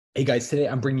Hey guys, today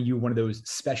I'm bringing you one of those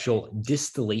special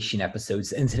distillation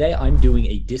episodes. And today I'm doing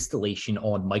a distillation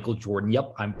on Michael Jordan.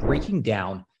 Yep, I'm breaking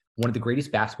down one of the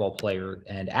greatest basketball players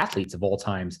and athletes of all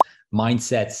times,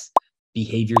 mindsets,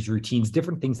 behaviors, routines,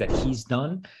 different things that he's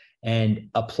done, and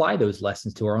apply those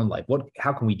lessons to our own life.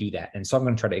 How can we do that? And so I'm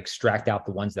going to try to extract out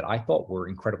the ones that I thought were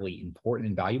incredibly important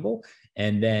and valuable,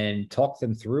 and then talk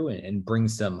them through and bring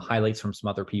some highlights from some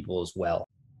other people as well.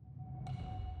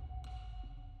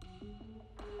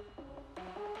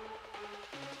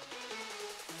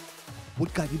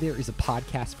 What Got You There is a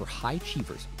podcast for high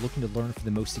achievers looking to learn from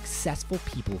the most successful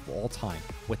people of all time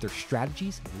what their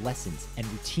strategies, lessons, and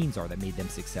routines are that made them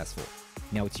successful.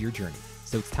 Now it's your journey,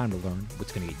 so it's time to learn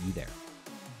what's going to get you there.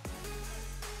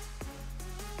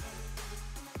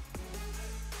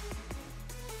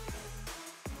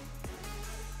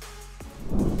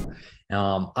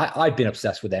 I've been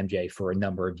obsessed with MJ for a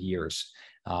number of years,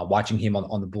 watching him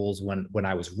on the Bulls when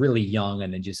I was really young,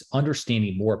 and then just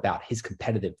understanding more about his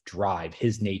competitive drive,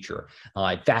 his nature.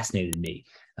 It fascinated me.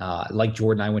 Like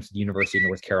Jordan, I went to the University of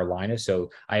North Carolina, so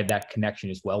I have that connection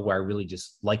as well, where I really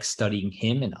just like studying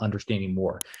him and understanding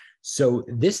more. So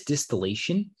this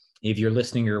distillation, if you're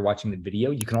listening or watching the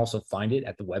video, you can also find it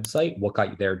at the website,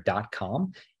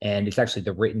 whatgotyouthere.com. And it's actually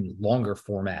the written longer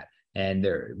format. And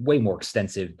they're way more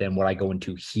extensive than what I go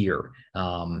into here.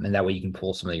 And that way you can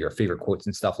pull some of your favorite quotes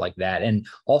and stuff like that. And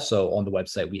also on the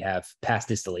website, we have past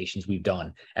distillations we've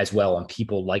done as well on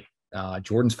people like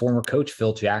Jordan's former coach,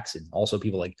 Phil Jackson. Also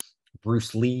people like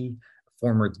Bruce Lee,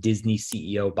 former Disney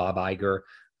CEO, Bob Iger,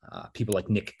 people like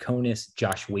Nick Konis,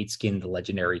 Josh Waitzkin, the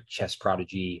legendary chess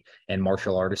prodigy and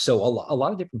martial artist. So a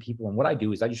lot of different people. And what I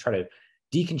do is I just try to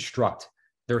deconstruct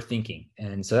their thinking.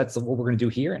 And so that's what we're going to do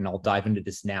here. And I'll dive into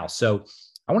this now. So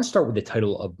I want to start with the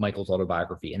title of Michael's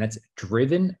autobiography, and that's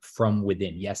Driven from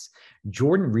Within. Yes,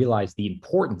 Jordan realized the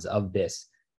importance of this,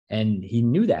 and he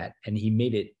knew that, and he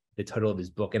made it the title of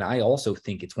his book. And I also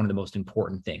think it's one of the most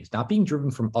important things, not being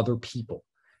driven from other people,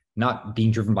 not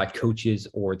being driven by coaches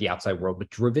or the outside world, but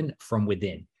driven from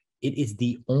within. It is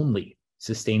the only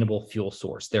sustainable fuel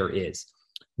source there is.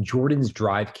 Jordan's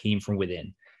drive came from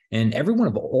within. And every one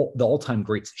of the all-time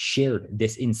greats shared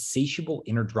this insatiable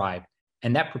inner drive,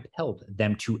 and that propelled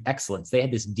them to excellence. They had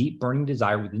this deep burning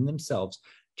desire within themselves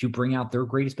to bring out their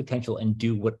greatest potential and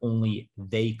do what only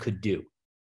they could do.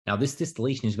 Now, this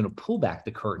distillation is going to pull back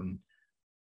the curtain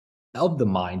of the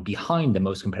mind behind the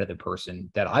most competitive person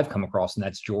that I've come across, and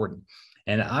that's Jordan.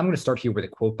 And I'm going to start here with a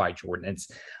quote by Jordan.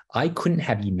 I couldn't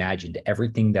have imagined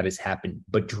everything that has happened,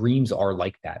 but dreams are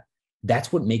like that.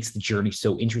 That's what makes the journey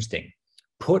so interesting.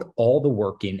 Put all the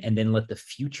work in and then let the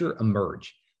future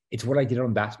emerge. It's what I did on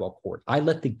the basketball court. I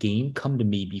let the game come to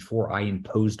me before I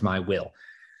imposed my will.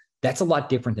 That's a lot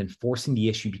different than forcing the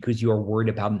issue because you are worried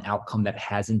about an outcome that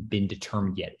hasn't been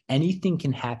determined yet. Anything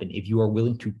can happen if you are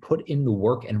willing to put in the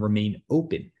work and remain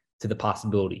open to the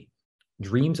possibility.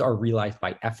 Dreams are realized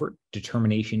by effort,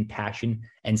 determination, passion,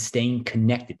 and staying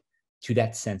connected to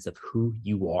that sense of who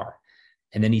you are.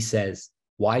 And then he says,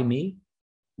 why me?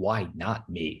 Why not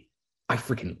me? I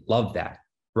freaking love that,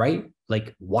 right?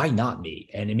 Like, why not me?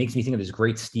 And it makes me think of this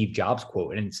great Steve Jobs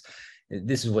quote. And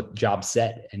this is what Jobs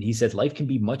said. And he said, life can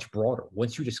be much broader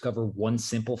once you discover one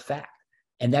simple fact.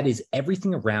 And that is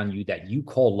everything around you that you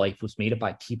call life was made up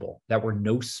by people that were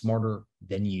no smarter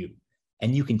than you.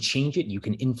 And you can change it. You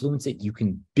can influence it. You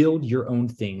can build your own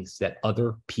things that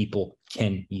other people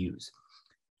can use.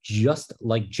 Just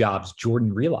like Jobs,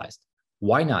 Jordan realized,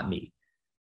 why not me?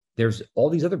 There's all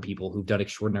these other people who've done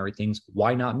extraordinary things.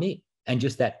 Why not me? And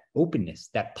just that openness,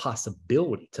 that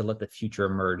possibility to let the future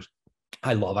emerge.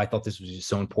 I thought this was just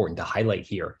so important to highlight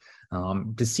here,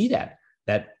 to see that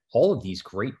all of these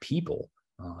great people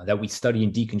that we study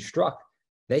and deconstruct,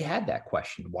 they had that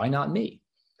question, why not me?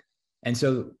 And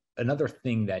so another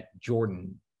thing that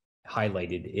Jordan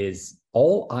highlighted is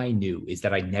all I knew is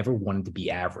that I never wanted to be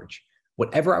average.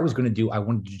 Whatever I was going to do, I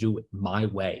wanted to do it my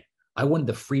way. I wanted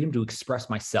the freedom to express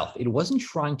myself. It wasn't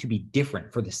trying to be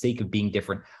different for the sake of being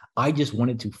different. I just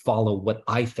wanted to follow what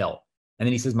I felt. And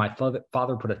then he says, my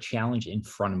father put a challenge in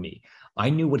front of me. I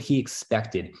knew what he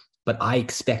expected, but I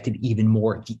expected even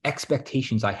more. The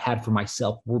expectations I had for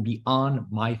myself were beyond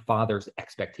my father's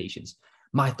expectations.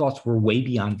 My thoughts were way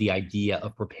beyond the idea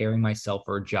of preparing myself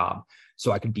for a job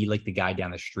so I could be like the guy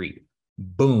down the street.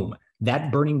 Boom.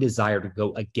 That burning desire to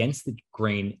go against the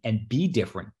grain and be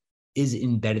different is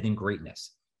embedded in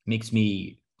greatness. Makes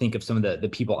me think of some of the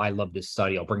people I love to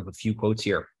study. I'll bring up a few quotes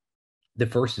here. The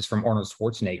first is from Arnold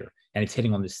Schwarzenegger, and it's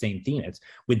hitting on the same theme. It's,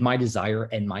 with my desire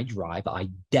and my drive, I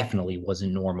definitely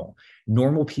wasn't normal.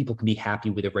 Normal people can be happy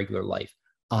with a regular life.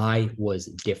 I was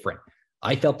different.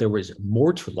 I felt there was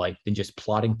more to life than just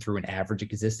plodding through an average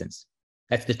existence.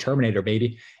 That's the Terminator,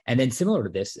 baby. And then similar to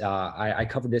this, I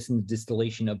covered this in the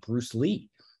Distillation of Bruce Lee.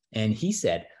 And he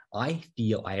said, I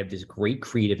feel I have this great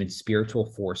creative and spiritual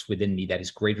force within me that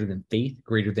is greater than faith,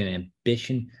 greater than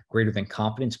ambition, greater than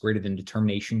confidence, greater than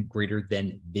determination, greater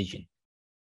than vision.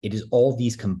 It is all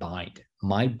these combined.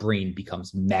 My brain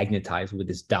becomes magnetized with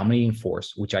this dominating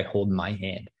force, which I hold in my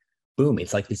hand. Boom.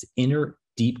 It's like this inner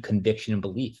deep conviction and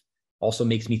belief. Also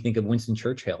makes me think of Winston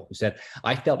Churchill, who said,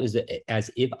 I felt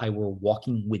as if I were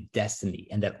walking with destiny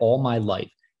and that all my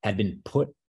life had been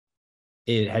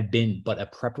it had been but a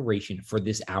preparation for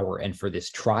this hour and for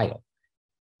this trial.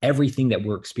 Everything that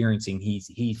we're experiencing,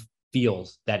 he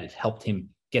feels that it helped him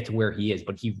get to where he is,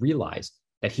 but he realized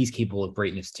that he's capable of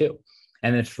greatness too.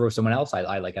 And then for someone else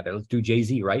I like out there, let's do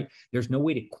Jay-Z, right? There's no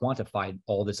way to quantify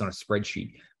all this on a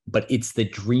spreadsheet, but it's the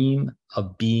dream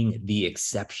of being the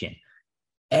exception.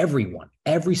 Everyone,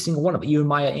 every single one of them, even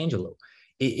Maya Angelou.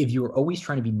 If you're always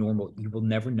trying to be normal, you will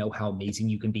never know how amazing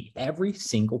you can be. Every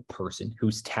single person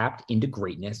who's tapped into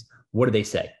greatness, what do they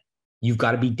say? You've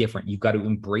got to be different. You've got to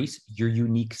embrace your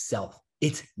unique self.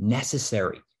 It's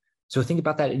necessary. So think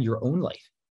about that in your own life.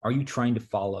 Are you trying to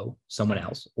follow someone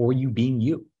else or are you being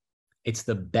you? It's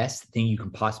the best thing you can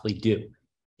possibly do.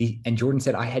 And Jordan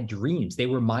said, I had dreams. They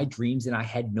were my dreams and I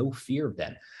had no fear of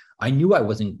them. I knew I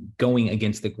wasn't going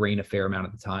against the grain a fair amount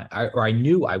of the time, or I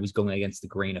knew I was going against the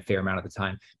grain a fair amount of the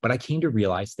time, but I came to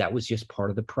realize that was just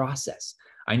part of the process.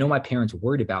 I know my parents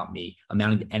worried about me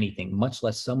amounting to anything, much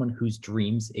less someone whose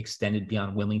dreams extended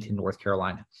beyond Wilmington, North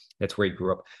Carolina. That's where he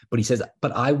grew up. But he says,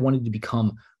 but I wanted to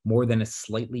become more than a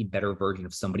slightly better version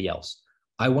of somebody else.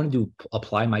 I wanted to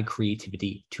apply my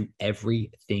creativity to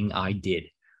everything I did.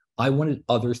 I wanted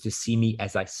others to see me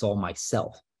as I saw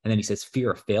myself. And then he says,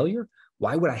 fear of failure?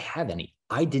 Why would I have any?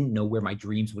 I didn't know where my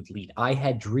dreams would lead. I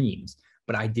had dreams,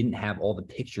 but I didn't have all the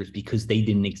pictures because they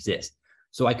didn't exist.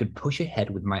 So I could push ahead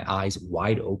with my eyes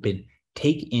wide open,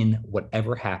 take in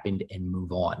whatever happened and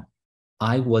move on.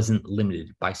 I wasn't limited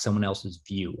by someone else's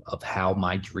view of how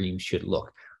my dreams should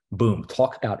look. Boom.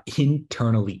 Talk about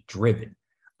internally driven.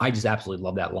 I just absolutely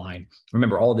love that line.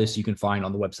 Remember, all this you can find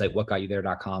on the website,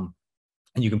 whatgotyouthere.com.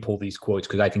 And you can pull these quotes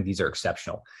because I think these are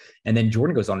exceptional. And then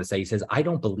Jordan goes on to say, he says, I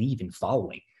don't believe in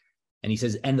following. And he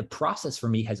says, and the process for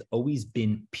me has always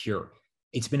been pure.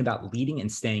 It's been about leading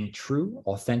and staying true,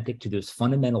 authentic to those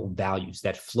fundamental values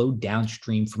that flowed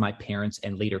downstream from my parents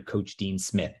and later Coach Dean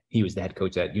Smith. He was the head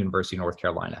coach at University of North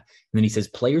Carolina. And then he says,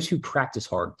 players who practice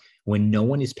hard when no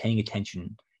one is paying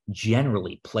attention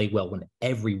generally play well when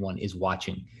everyone is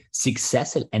watching.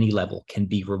 Success at any level can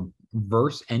be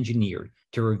reverse engineered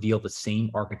to reveal the same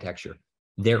architecture.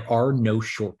 There are no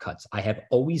shortcuts. I have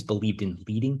always believed in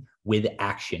leading with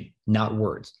action, not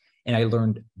words. And I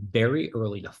learned very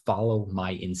early to follow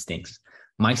my instincts.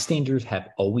 My standards have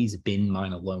always been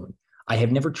mine alone. I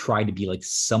have never tried to be like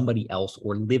somebody else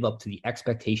or live up to the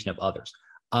expectation of others.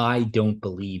 I don't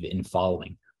believe in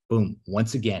following. Boom.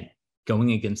 Once again,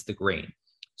 going against the grain.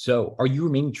 So are you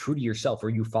remaining true to yourself? Or are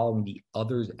you following the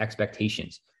others'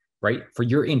 expectations, right? For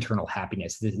your internal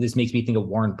happiness. This makes me think of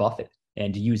Warren Buffett.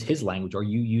 And to use his language, are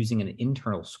you using an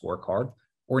internal scorecard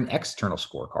or an external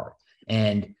scorecard?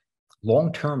 And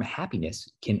long-term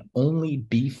happiness can only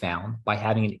be found by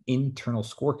having an internal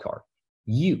scorecard.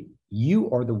 You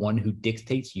are the one who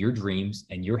dictates your dreams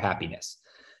and your happiness.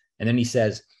 And then he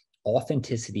says,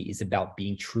 authenticity is about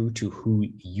being true to who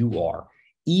you are,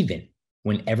 even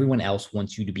when everyone else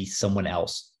wants you to be someone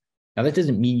else. Now, that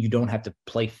doesn't mean you don't have to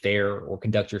play fair or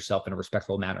conduct yourself in a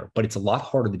respectful manner, but it's a lot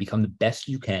harder to become the best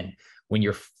you can when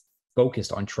you're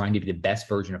focused on trying to be the best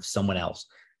version of someone else.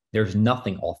 There's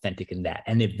nothing authentic in that.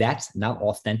 And if that's not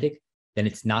authentic, then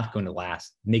it's not going to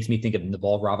last. It makes me think of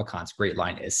Naval Ravikant's great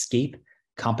line, escape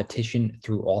competition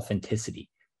through authenticity.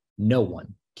 No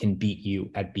one can beat you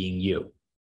at being you.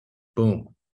 Boom.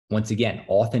 Once again,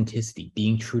 authenticity,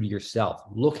 being true to yourself.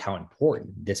 Look how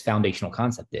important this foundational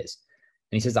concept is.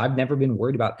 And he says, I've never been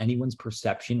worried about anyone's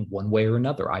perception one way or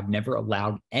another. I've never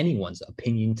allowed anyone's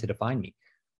opinion to define me.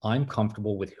 I'm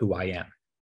comfortable with who I am.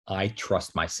 I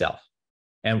trust myself.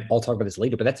 And I'll talk about this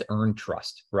later, but that's earned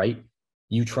trust, right?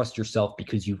 You trust yourself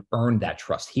because you've earned that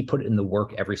trust. He put it in the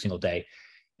work every single day,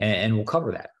 and we'll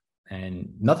cover that.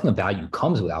 And nothing of value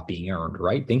comes without being earned,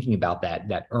 right? Thinking about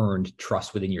that earned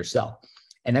trust within yourself.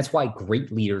 And that's why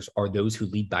great leaders are those who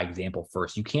lead by example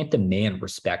first. You can't demand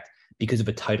respect because of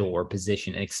a title or a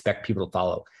position and expect people to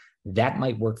follow. That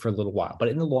might work for a little while, but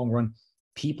in the long run,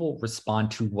 people respond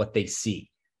to what they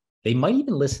see. They might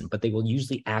even listen, but they will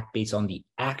usually act based on the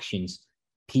actions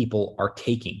people are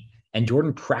taking. And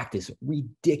Jordan practiced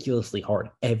ridiculously hard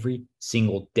every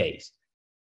single day.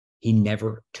 He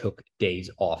never took days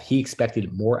off. He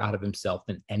expected more out of himself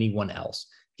than anyone else.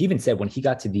 He even said when he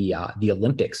got to the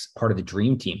Olympics, part of the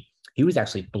dream team, he was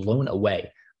actually blown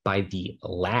away by the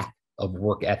lack of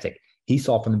work ethic he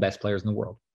saw from the best players in the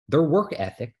world. Their work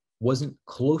ethic wasn't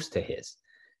close to his.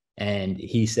 And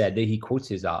he said that he quotes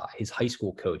his high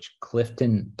school coach,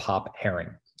 Clifton Pop Herring.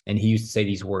 And he used to say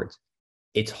these words: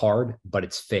 "It's hard, but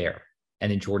it's fair."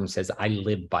 And then Jordan says, "I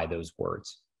live by those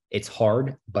words. It's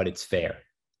hard, but it's fair."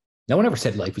 No one ever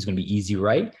said life was going to be easy,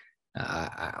 right?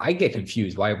 I get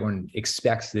confused why everyone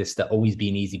expects this to always be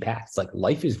an easy path. It's like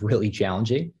life is really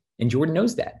challenging, and Jordan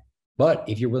knows that. But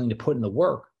if you're willing to put in the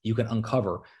work, you can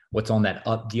uncover what's on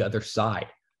the other side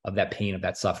of that pain, of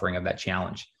that suffering, of that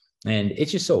challenge. And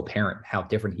it's just so apparent how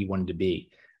different he wanted to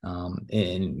be.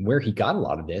 And where he got a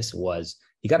lot of this was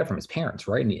he got it from his parents,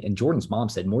 right? And Jordan's mom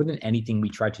said, "More than anything, we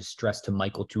tried to stress to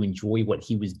Michael to enjoy what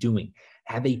he was doing.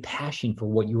 Have a passion for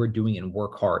what you are doing and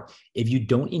work hard. If you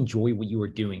don't enjoy what you are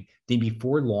doing, then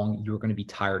before long, you're going to be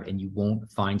tired and you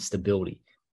won't find stability.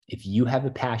 If you have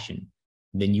a passion,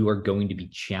 then you are going to be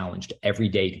challenged every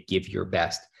day to give your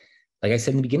best." Like I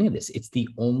said in the beginning of this, it's the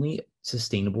only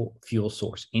sustainable fuel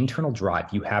source. Internal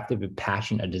drive. You have to have a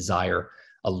passion, a desire,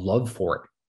 a love for it.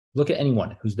 Look at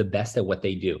anyone who's the best at what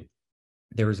they do.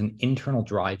 There is an internal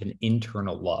drive, an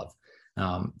internal love.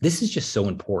 This is just so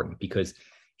important because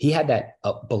he had that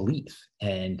belief,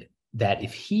 and that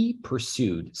if he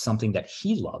pursued something that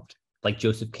he loved, like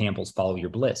Joseph Campbell's Follow Your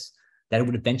Bliss, that it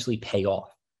would eventually pay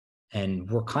off. And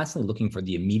we're constantly looking for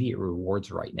the immediate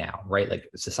rewards right now, right? Like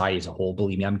society as a whole.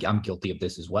 Believe me, I'm guilty of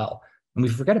this as well. And we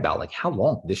forget about like how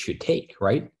long this should take,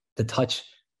 right? To touch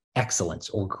excellence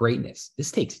or greatness.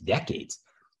 This takes decades.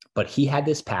 But he had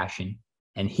this passion,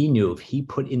 and he knew if he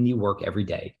put in the work every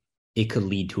day, it could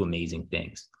lead to amazing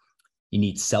things. You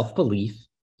need self-belief,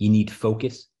 you need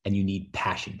focus, and you need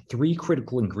passion. 3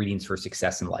 critical ingredients for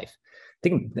success in life.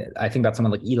 I think about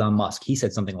someone like Elon Musk. He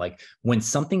said something like, when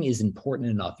something is important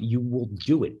enough, you will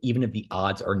do it, even if the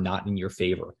odds are not in your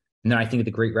favor. And then I think of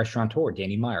the great restaurateur,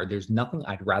 Danny Meyer. There's nothing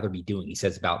I'd rather be doing, he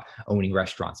says, about owning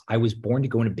restaurants. I was born to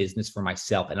go into business for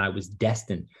myself, and I was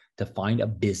destined to find a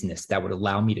business that would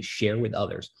allow me to share with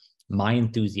others my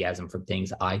enthusiasm for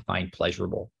things I find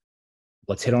pleasurable.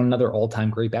 Let's hit on another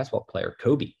all-time great basketball player,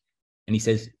 Kobe. And he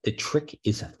says, the trick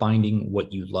is finding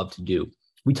what you love to do.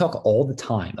 We talk all the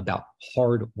time about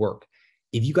hard work.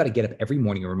 If you got to get up every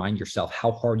morning and remind yourself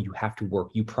how hard you have to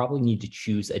work, you probably need to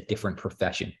choose a different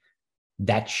profession.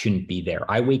 That shouldn't be there.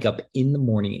 I wake up in the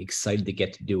morning excited to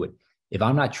get to do it. If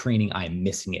I'm not training, I am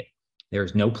missing it.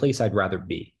 There's no place I'd rather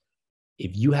be.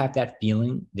 If you have that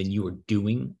feeling, then you are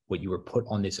doing what you were put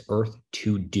on this earth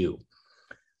to do.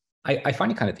 I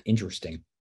find it kind of interesting.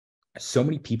 So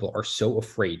many people are so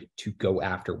afraid to go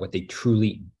after what they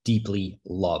truly, deeply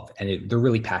love and they're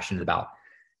really passionate about.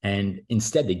 And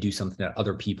instead, they do something that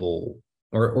other people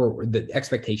or the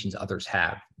expectations others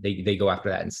have. They go after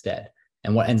that instead.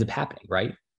 And what ends up happening,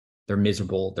 right? They're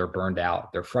miserable, they're burned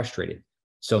out, they're frustrated.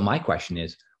 So my question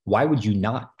is, why would you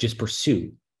not just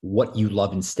pursue what you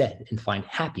love instead and find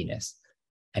happiness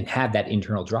and have that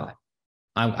internal drive?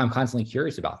 I'm constantly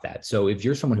curious about that. So if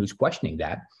you're someone who's questioning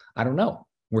that, I don't know.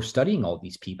 We're studying all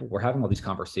these people. We're having all these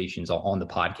conversations on the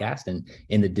podcast and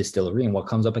in the distillery. And what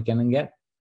comes up again and again?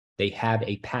 They have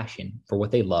a passion for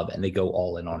what they love and they go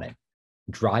all in on it.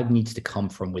 Drive needs to come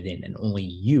from within, and only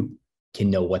you can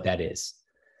know what that is.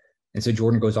 And so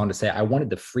Jordan goes on to say, I wanted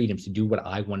the freedom to do what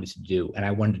I wanted to do, and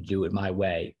I wanted to do it my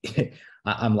way.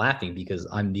 I'm laughing because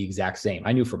I'm the exact same.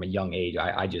 I knew from a young age,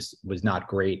 I just was not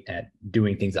great at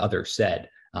doing things others said.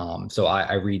 So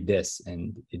I read this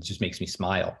and it just makes me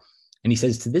smile. And he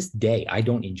says, to this day, I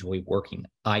don't enjoy working.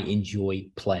 I enjoy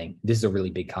playing. This is a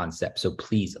really big concept, so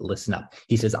please listen up.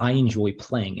 He says, I enjoy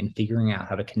playing and figuring out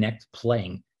how to connect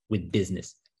playing with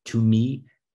business. To me,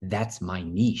 that's my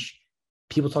niche.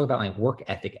 People talk about my work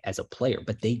ethic as a player,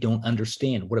 but they don't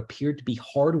understand what appeared to be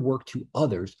hard work to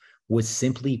others was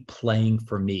simply playing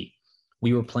for me.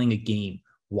 We were playing a game.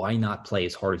 Why not play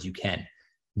as hard as you can?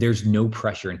 There's no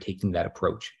pressure in taking that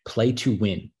approach. Play to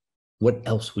win. What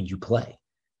else would you play?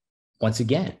 Once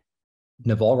again,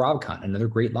 Naval Ravikant, another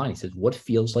great line. He says, what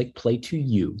feels like play to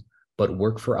you, but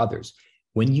work for others?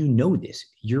 When you know this,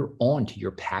 you're on to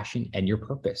your passion and your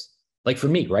purpose. Like for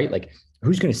me, right? Like,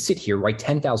 who's going to sit here, write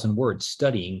 10,000 words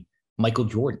studying Michael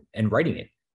Jordan and writing it?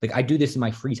 Like, I do this in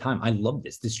my free time. I love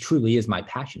this. This truly is my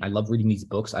passion. I love reading these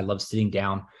books. I love sitting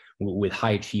down with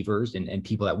high achievers and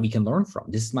people that we can learn from.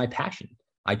 This is my passion.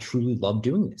 I truly love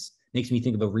doing this. Makes me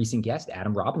think of a recent guest,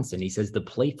 Adam Robinson. He says, the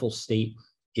playful state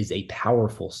is a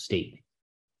powerful state.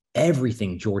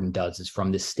 Everything Jordan does is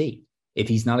from this state. If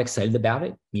he's not excited about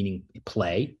it, meaning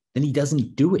play, then he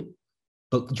doesn't do it.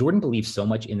 But Jordan believes so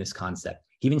much in this concept.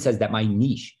 He even says that my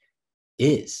niche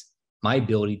is my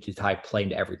ability to tie play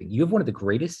into everything. You have one of the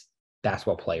greatest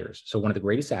basketball players, so one of the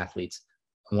greatest athletes,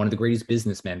 one of the greatest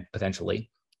businessmen, potentially,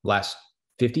 last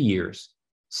 50 years,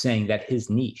 saying that his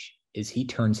niche is he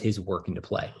turns his work into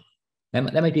play.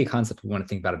 That might be a concept we want to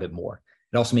think about a bit more.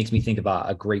 It also makes me think about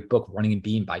a great book, Running and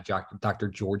Being by Dr.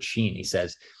 George Sheen. He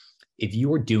says, if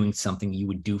you are doing something you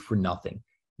would do for nothing,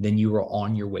 then you are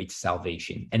on your way to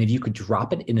salvation. And if you could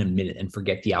drop it in a minute and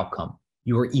forget the outcome,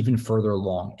 you are even further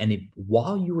along. And if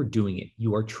while you are doing it,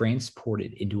 you are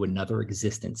transported into another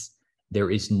existence, there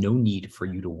is no need for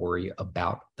you to worry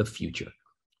about the future.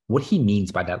 What he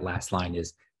means by that last line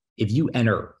is, if you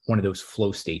enter one of those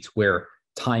flow states where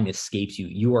time escapes you,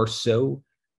 you are so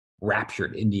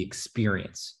raptured in the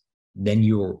experience, then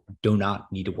you do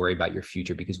not need to worry about your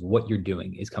future, because what you're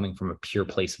doing is coming from a pure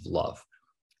place of love.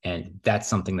 And that's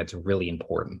something that's really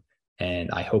important.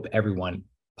 And I hope everyone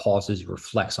pauses,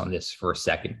 reflects on this for a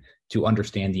second to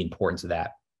understand the importance of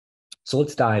that. So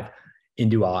let's dive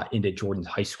into Jordan's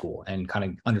high school and kind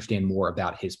of understand more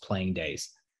about his playing days.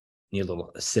 Need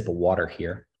a sip of water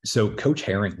here. So Coach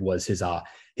Herring was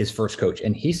his first coach,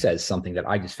 and he says something that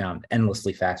I just found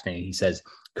endlessly fascinating. He says,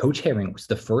 Coach Herring was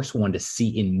the first one to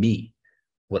see in me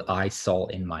what I saw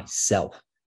in myself.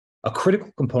 A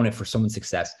critical component for someone's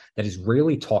success that is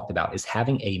rarely talked about is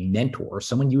having a mentor or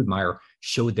someone you admire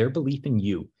show their belief in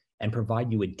you and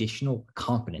provide you additional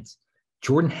confidence.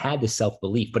 Jordan had this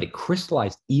self-belief, but it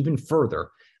crystallized even further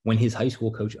when his high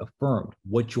school coach affirmed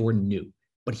what Jordan knew.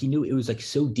 But he knew it was like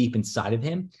so deep inside of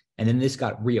him, and then this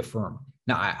got reaffirmed.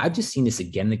 Now, I've just seen this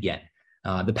again and again,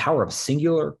 the power of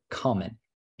singular comment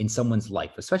in someone's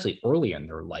life, especially early in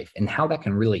their life, and how that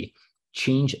can really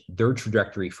change their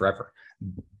trajectory forever,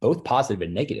 both positive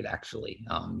and negative, actually.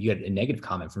 You had a negative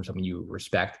comment from someone you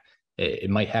respect. It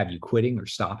might have you quitting or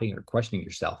stopping or questioning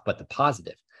yourself, but the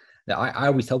positive. Now, I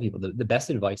always tell people the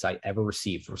best advice I ever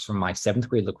received was from my 7th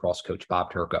grade lacrosse coach,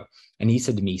 Bob Turco. And he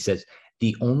said to me, he says,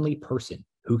 the only person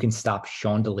who can stop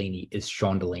Sean Delaney is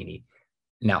Sean Delaney.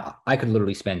 Now, I could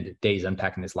literally spend days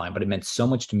unpacking this line, but it meant so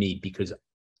much to me because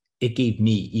it gave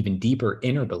me even deeper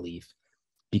inner belief,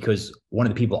 because one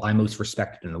of the people I most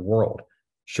respected in the world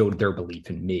showed their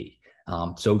belief in me.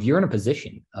 So if you're in a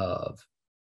position of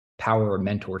power or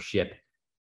mentorship,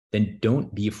 then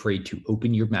don't be afraid to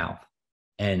open your mouth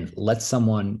and let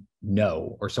someone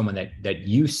know, or someone that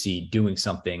you see doing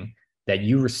something that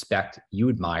you respect, you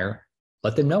admire,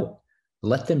 let them know.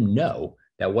 Let them know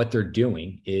that what they're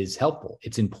doing is helpful.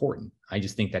 It's important. I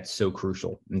just think that's so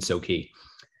crucial and so key.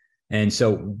 And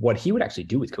so what he would actually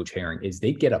do with Coach Herring is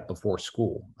they'd get up before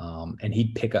school, and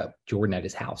he'd pick up Jordan at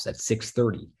his house at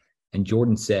 6:30. And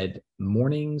Jordan said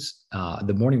mornings,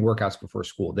 the morning workouts before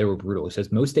school, they were brutal. He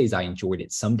says, most days I enjoyed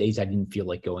it. Some days I didn't feel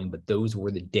like going, but those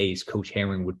were the days Coach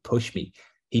Herring would push me.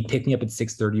 He'd pick me up at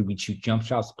 6:30. We'd shoot jump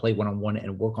shots, play one-on-one,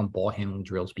 and work on ball handling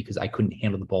drills because I couldn't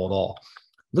handle the ball at all.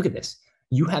 Look at this.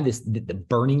 You have the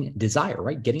burning desire,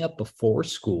 right? Getting up before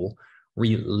school,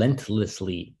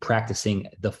 relentlessly practicing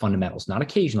the fundamentals, not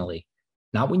occasionally,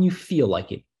 not when you feel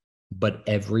like it, but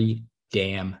every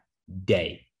damn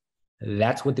day.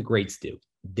 That's what the greats do.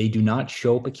 They do not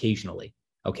show up occasionally,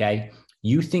 okay?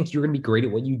 You think you're going to be great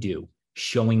at what you do,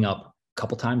 showing up a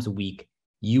couple times a week.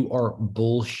 You are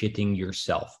bullshitting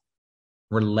yourself.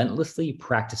 Relentlessly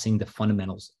practicing the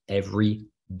fundamentals every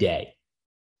day.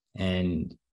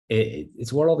 And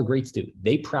it's what all the greats do.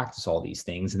 They practice all these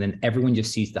things, and then everyone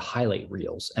just sees the highlight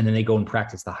reels, and then they go and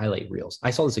practice the highlight reels. I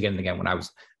saw this again and again when I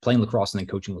was playing lacrosse and then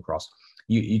coaching lacrosse.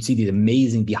 You'd see these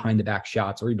amazing behind the back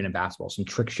shots, or even in basketball, some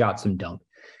trick shots, some dunk.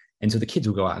 And so the kids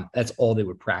would go out and that's all they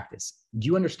would practice. Do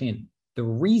you understand the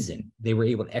reason they were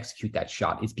able to execute that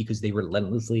shot is because they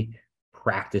relentlessly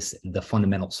practiced the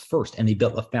fundamentals first, and they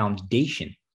built a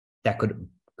foundation that could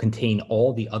contain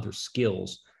all the other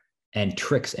skills and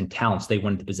tricks and talents they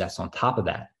wanted to possess on top of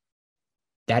that.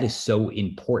 That is so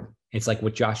important. It's like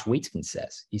what Josh Waitzkin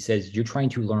says. He says, you're trying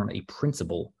to learn a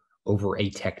principle over a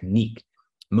technique.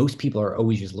 Most people are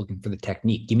always just looking for the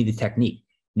technique. Give me the technique.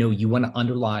 No, you want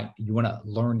to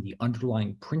learn the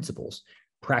underlying principles,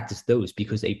 practice those,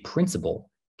 because a principle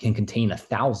can contain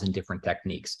 1,000 different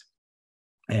techniques.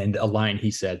 And a line he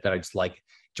said that I just like,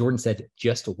 Jordan said,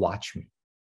 just watch me.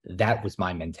 That was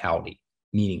my mentality,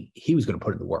 meaning he was going to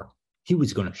put in the work. He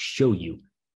was going to show you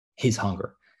his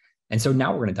hunger. And so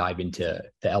now we're going to dive into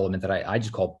the element that I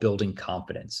just call building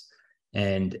confidence.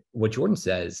 And what Jordan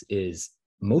says is,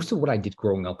 most of what I did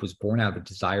growing up was born out of a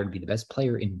desire to be the best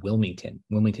player in Wilmington,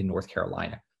 North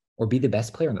Carolina, or be the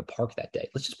best player in the park that day.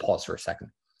 Let's just pause for a second.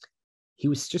 he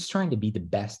was just trying to be the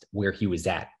best where he was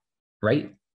at,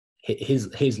 right?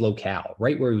 His locale,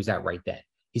 right where he was at right then.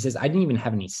 He says, I didn't even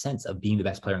have any sense of being the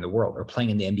best player in the world or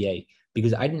playing in the NBA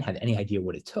because I didn't have any idea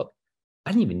what it took.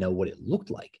 I didn't even know what it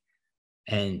looked like.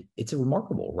 And it's a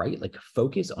remarkable, right? Like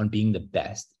focus on being the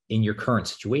best in your current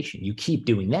situation. You keep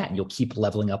doing that and you'll keep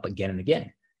leveling up again and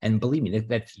again. And believe me,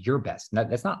 that's your best.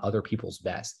 That's not other people's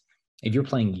best. If you're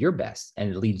playing your best and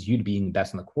it leads you to being the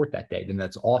best on the court that day, then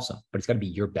that's awesome. But it's got to be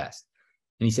your best.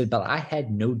 And he said, but I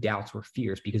had no doubts or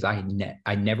fears because I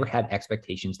never had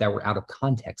expectations that were out of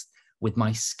context with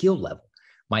my skill level.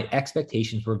 My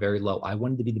expectations were very low. I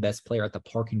wanted to be the best player at the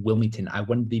park in Wilmington. I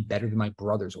wanted to be better than my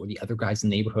brothers or the other guys in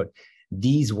the neighborhood.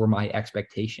 These were my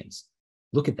expectations.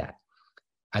 Look at that.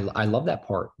 I love that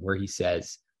part where he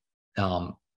says,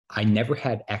 I never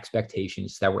had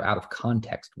expectations that were out of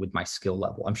context with my skill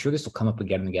level. I'm sure this will come up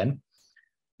again and again,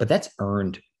 but that's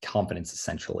earned confidence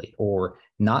essentially, or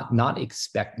not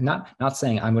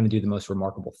saying I'm going to do the most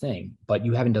remarkable thing, but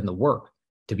you haven't done the work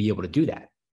to be able to do that.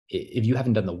 If you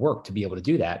haven't done the work to be able to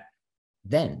do that,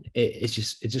 then it's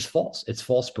just false. It's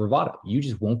false bravado. You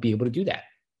just won't be able to do that.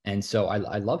 And so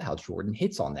I love how Jordan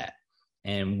hits on that.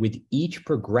 And with each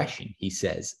progression, he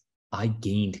says, I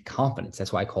gained confidence.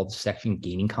 That's why I call the section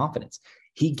Gaining Confidence.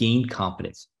 He gained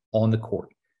confidence on the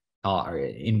court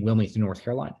in Wilmington, North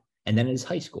Carolina, and then in his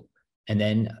high school, and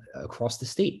then across the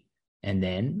state, and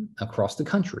then across the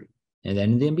country, and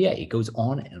then in the NBA. It goes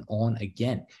on and on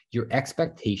again. Your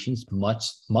expectations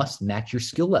must match your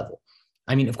skill level.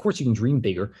 I mean, of course, you can dream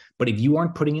bigger, but if you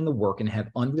aren't putting in the work and have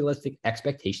unrealistic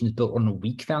expectations built on a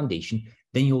weak foundation,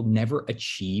 then you'll never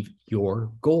achieve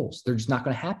your goals. They're just not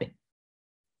going to happen.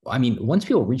 I mean, once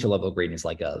people reach a level of greatness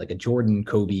like a Jordan,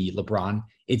 Kobe, LeBron,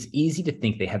 it's easy to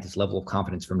think they have this level of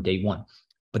confidence from day one.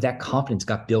 But that confidence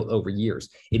got built over years.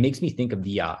 It makes me think of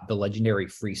the legendary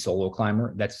free solo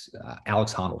climber. That's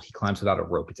Alex Honnold. He climbs without a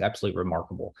rope. It's absolutely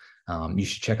remarkable. You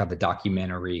should check out the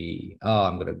documentary.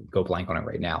 I'm going to go blank on it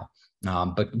right now.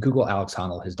 But Google Alex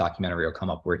Honnold. His documentary will come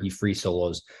up where he free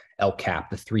solos El Cap,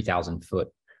 the 3,000-foot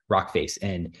rock face.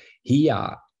 And he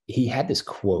had this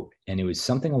quote, and it was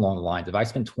something along the lines of, I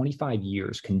spent 25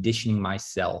 years conditioning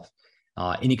myself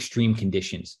in extreme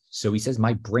conditions. So he says,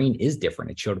 my brain is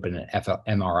different. It showed up in an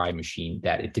MRI machine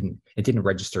that it didn't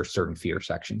register certain fear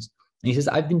sections. And he says,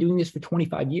 I've been doing this for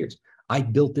 25 years. I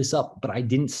built this up, but I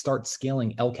didn't start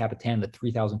scaling El Capitan, the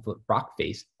 3,000-foot rock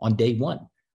face, on day one.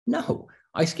 No,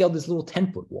 I scaled this little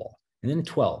 10-foot wall, and then a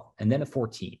 12, and then a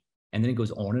 14, and then it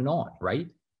goes on, right?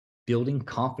 Building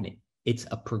confidence. It's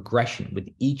a progression. With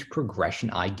each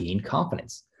progression, I gain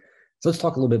confidence. So let's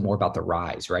talk a little bit more about the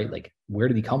rise, right? Like, where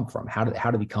did he come from? How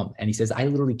did he come? And he says, I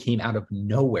literally came out of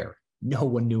nowhere. No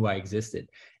one knew I existed.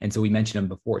 And so we mentioned him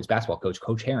before, his basketball coach,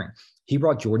 Coach Herring. He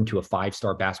brought Jordan to a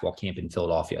 5-star basketball camp in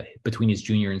Philadelphia between his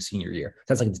junior and senior year.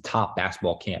 That's like the top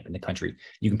basketball camp in the country.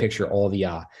 You can picture all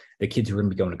the kids who are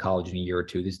going to be going to college in a year or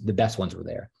two. The best ones were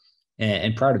there.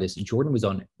 And prior to this, Jordan was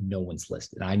on no one's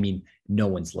list. And I mean, no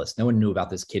one's list. No one knew about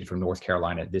this kid from North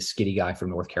Carolina, this skinny guy from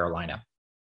North Carolina.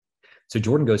 So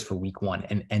Jordan goes for week one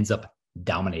and ends up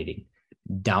dominating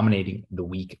the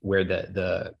week, where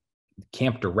the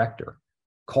camp director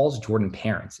calls Jordan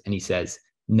parents and he says,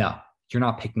 no, you're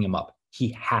not picking him up.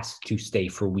 He has to stay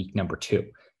for week number 2.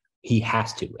 He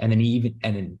has to. And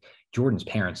then Jordan's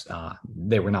parents,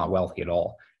 they were not wealthy at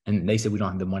all. And they said, we don't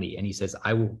have the money. And he says,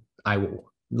 I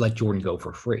will let Jordan go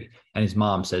for free. And his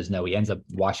mom says, no, he ends up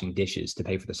washing dishes to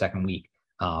pay for the second week.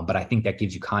 But I think that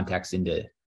gives you context into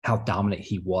how dominant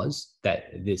he was,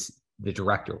 that the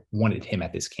director wanted him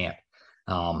at this camp.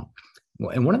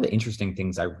 And one of the interesting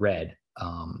things I read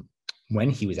when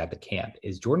he was at the camp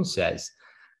is Jordan says,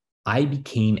 I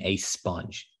became a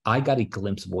sponge. I got a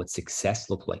glimpse of what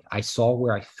success looked like. I saw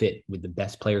where I fit with the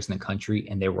best players in the country,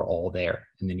 and they were all there.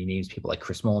 And then he names people like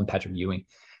Chris Mullin, Patrick Ewing.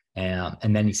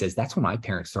 And then he says, that's when my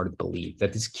parents started to believe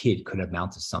that this kid could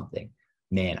amount to something.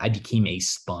 Man, I became a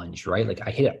sponge, right? Like,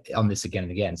 I hit on this again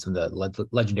and again. Some of the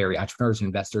legendary entrepreneurs and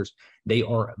investors, they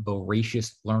are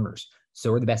voracious learners.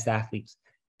 So are the best athletes.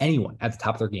 Anyone at the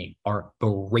top of their game are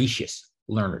voracious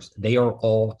learners. They are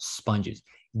all sponges.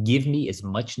 Give me as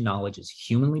much knowledge as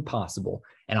humanly possible,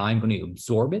 and I'm going to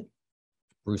absorb it.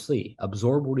 Bruce Lee,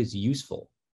 absorb what is useful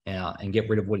and get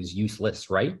rid of what is useless,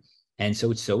 right? And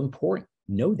so it's so important.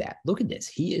 Know that. Look at this.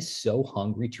 He is so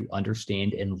hungry to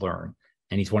understand and learn,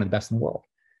 and he's one of the best in the world.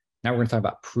 Now we're going to talk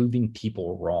about proving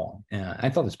people wrong. I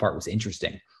thought this part was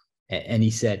interesting. And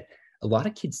he said, a lot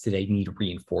of kids today need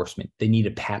reinforcement. They need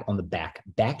a pat on the back.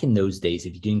 Back in those days,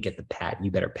 if you didn't get the pat,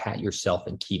 you better pat yourself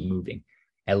and keep moving.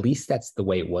 At least that's the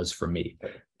way it was for me.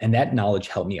 And that knowledge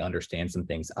helped me understand some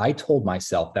things. I told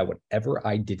myself that whatever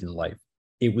I did in life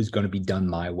It was going to be done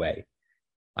my way.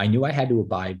 I knew I had to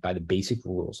abide by the basic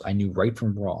rules. I knew right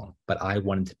from wrong, but I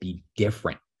wanted to be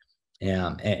different.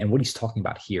 And what he's talking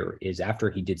about here is after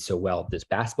he did so well at this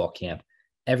basketball camp,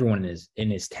 everyone in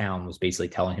his town was basically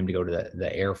telling him to go to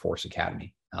the Air Force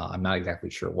Academy. I'm not exactly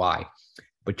sure why,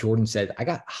 but Jordan said, I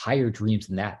got higher dreams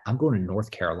than that. I'm going to North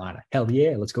Carolina. Hell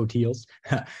yeah, let's go Teals.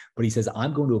 But he says,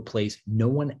 I'm going to a place no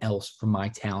one else from my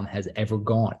town has ever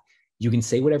gone. You can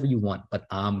say whatever you want, but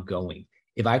I'm going.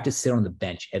 If I have to sit on the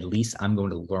bench, at least I'm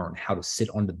going to learn how to sit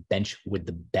on the bench with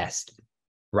the best,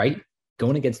 right?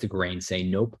 Going against the grain, saying,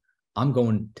 nope, I'm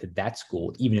going to that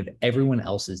school, even if everyone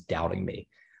else is doubting me.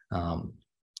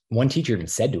 One teacher even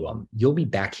said to him, you'll be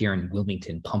back here in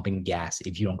Wilmington pumping gas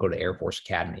if you don't go to Air Force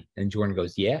Academy. And Jordan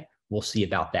goes, yeah, we'll see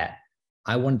about that.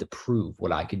 I wanted to prove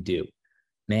what I could do.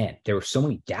 Man, there were so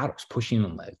many doubters pushing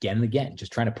him again and again,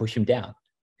 just trying to push him down.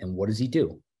 And what does he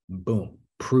do? Boom,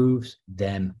 proves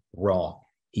them wrong.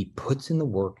 He puts in the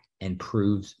work and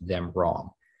proves them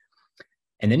wrong.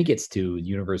 And then he gets to the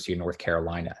University of North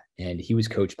Carolina, and he was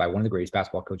coached by one of the greatest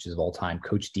basketball coaches of all time,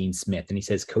 Coach Dean Smith. And he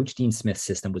says Coach Dean Smith's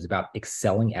system was about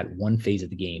excelling at one phase of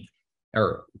the game,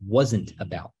 or wasn't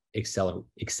about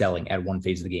excelling at one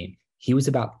phase of the game. He was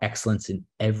about excellence in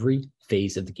every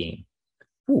phase of the game.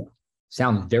 Ooh,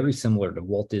 sounds very similar to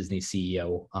Walt Disney's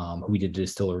CEO, who we did a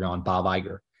distillery on, Bob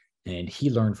Iger. And he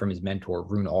learned from his mentor,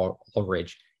 Rune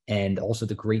Ulrich, and also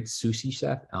the great sushi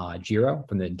chef, Jiro,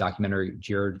 from the documentary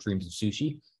Jiro Dreams of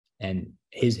Sushi. And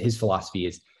his philosophy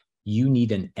is, you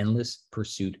need an endless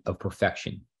pursuit of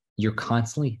perfection. You're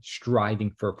constantly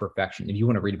striving for perfection. If you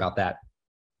want to read about that,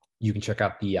 you can check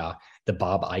out the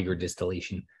Bob Iger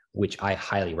Distillation, which I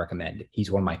highly recommend.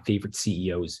 He's one of my favorite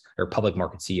CEOs or public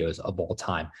market CEOs of all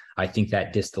time. I think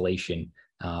that Distillation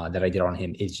that I did on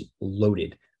him is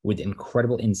loaded with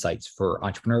incredible insights for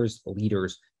entrepreneurs,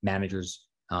 leaders, managers.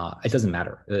 It doesn't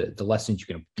matter. The lessons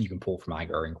you can pull from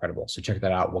Iger are incredible. So check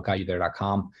that out,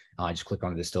 whatgotyouThere.com. Just click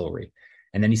on the distillery.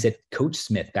 And then he said, Coach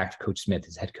Smith, back to Coach Smith,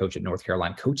 his head coach at North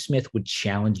Carolina, Coach Smith would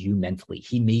challenge you mentally.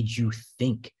 He made you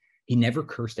think. He never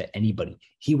cursed at anybody.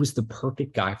 He was the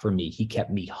perfect guy for me. He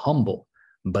kept me humble,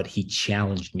 but he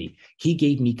challenged me. He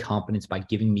gave me confidence by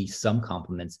giving me some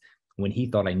compliments when he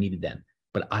thought I needed them.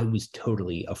 But I was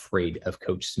totally afraid of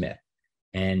Coach Smith.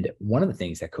 And one of the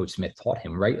things that Coach Smith taught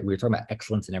him, right? We were talking about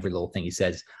excellence in every little thing. He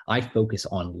says, I focus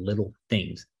on little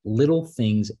things. Little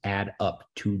things add up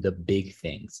to the big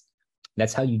things.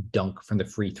 That's how you dunk from the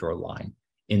free throw line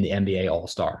in the NBA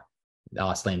All-Star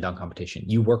slam dunk competition.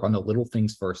 You work on the little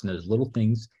things first, and those little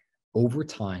things over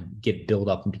time get built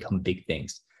up and become big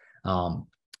things. I'm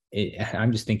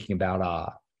just thinking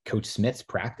about Coach Smith's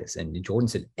practice, and Jordan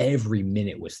said every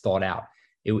minute was thought out.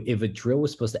 If a drill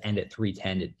was supposed to end at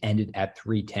 3:10, it ended at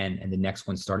 3:10, and the next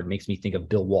one started. It makes me think of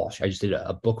Bill Walsh. I just did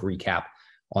a book recap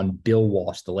on Bill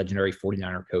Walsh, the legendary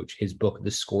 49er coach. His book,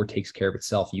 The Score Takes Care of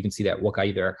Itself. You can see that at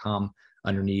whatgotyouThere.com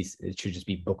underneath. It should just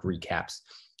be book recaps.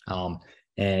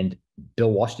 And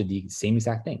Bill Walsh did the same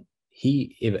exact thing.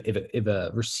 If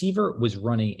a receiver was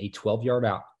running a 12-yard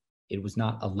out, it was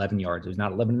not 11 yards. It was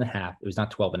not 11 and a half. It was not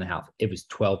 12 and a half. It was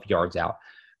 12 yards out.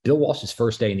 Bill Walsh's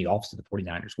first day in the office of the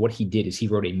 49ers, what he did is he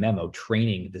wrote a memo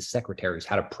training the secretaries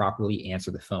how to properly answer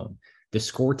the phone. The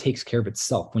score takes care of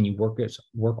itself when you work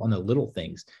on the little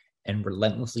things and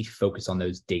relentlessly focus on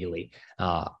those daily.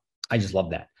 I just love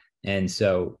that. And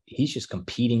so he's just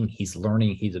competing. He's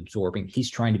learning. He's absorbing. He's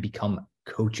trying to become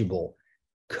coachable.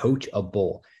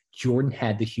 Jordan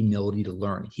had the humility to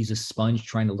learn. He's a sponge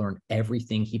trying to learn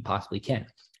everything he possibly can.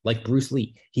 Like Bruce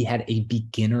Lee, he had a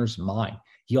beginner's mind.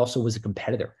 He also was a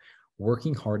competitor,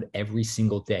 working hard every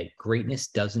single day. Greatness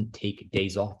doesn't take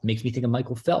days off. Makes me think of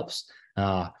Michael Phelps.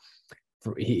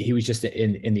 He was just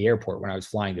in the airport when I was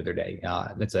flying the other day.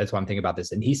 That's why I'm thinking about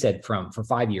this. And he said for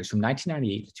 5 years, from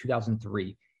 1998 to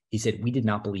 2003, he said, we did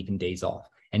not believe in days off.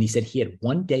 And he said he had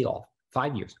 1 day off,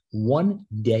 5 years, 1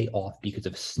 day off because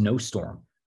of a snowstorm.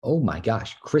 Oh my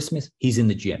gosh. Christmas, he's in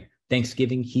the gym.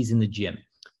 Thanksgiving, he's in the gym.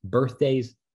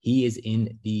 Birthdays, he is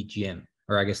in the gym,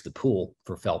 or I guess the pool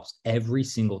for Phelps, every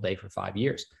single day for 5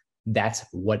 years. That's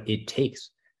what it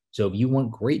takes. So if you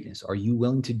want greatness, are you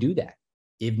willing to do that?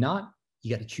 If not, you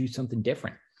got to choose something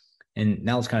different. And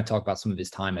now let's kind of talk about some of his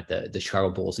time at the Chicago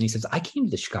Bulls. And he says, I came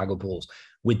to the Chicago Bulls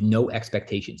with no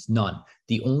expectations, none.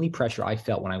 The only pressure I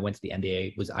felt when I went to the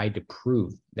NBA was I had to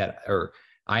prove that, or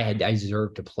I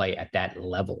deserved to play at that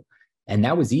level. And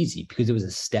that was easy because it was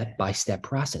a step-by-step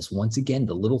process. Once again,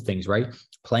 the little things, right?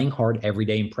 Playing hard every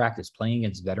day in practice, playing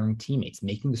against veteran teammates,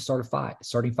 making the starting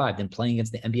five, then playing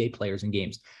against the NBA players in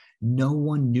games. No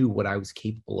one knew what I was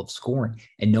capable of scoring,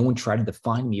 and no one tried to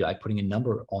define me by putting a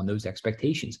number on those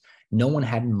expectations. No one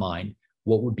had in mind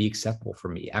what would be acceptable for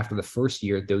me. After the first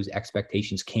year, those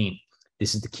expectations came.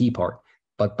 This is the key part.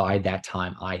 But by that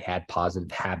time, I had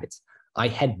positive habits. I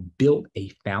had built a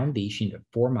foundation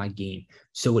for my game,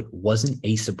 so it wasn't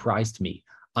a surprise to me.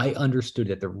 I understood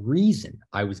that the reason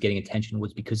I was getting attention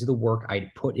was because of the work I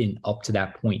had put in up to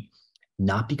that point,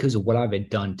 not because of what I had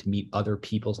done to meet other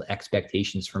people's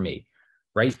expectations for me,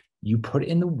 right? You put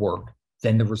in the work,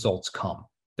 then the results come.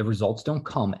 The results don't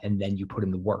come, and then you put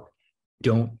in the work.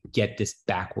 Don't get this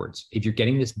backwards. If you're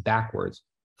getting this backwards,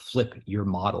 flip your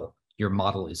model. Your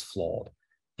model is flawed.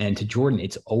 And to Jordan,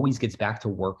 it always gets back to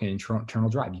work and internal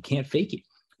drive. You can't fake it.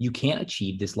 You can't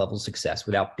achieve this level of success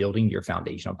without building your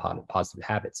foundation on positive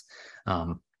habits.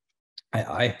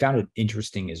 I found it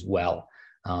interesting as well,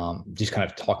 just kind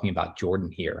of talking about Jordan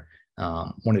here.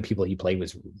 One of the people he played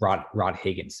was Rod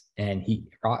Higgins, and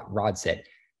Rod said,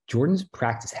 Jordan's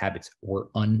practice habits were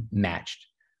unmatched.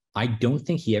 I don't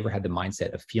think he ever had the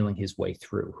mindset of feeling his way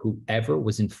through. Whoever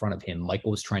was in front of him,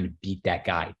 Michael was trying to beat that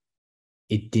guy.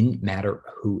 It didn't matter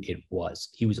who it was.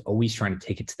 He was always trying to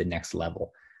take it to the next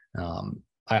level.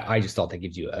 I just thought that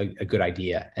gives you a good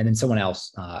idea. And then someone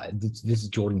else, this is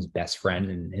Jordan's best friend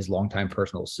and his longtime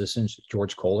personal assistant,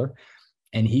 George Kohler.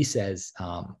 And he says,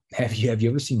 have you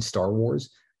ever seen Star Wars?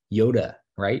 Yoda,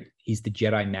 right? He's the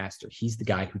Jedi master. He's the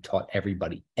guy who taught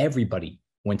everybody. Everybody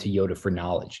went to Yoda for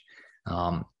knowledge.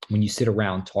 When you sit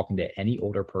around talking to any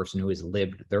older person who has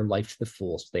lived their life to the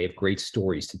fullest, they have great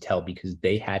stories to tell because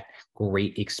they had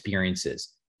great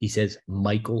experiences. He says,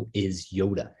 Michael is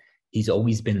Yoda. He's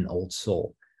always been an old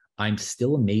soul. I'm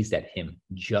still amazed at him,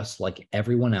 just like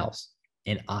everyone else.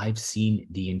 And I've seen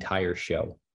the entire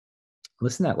show.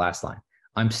 Listen to that last line.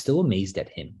 I'm still amazed at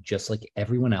him, just like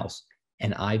everyone else.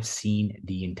 And I've seen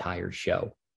the entire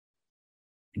show.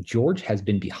 George has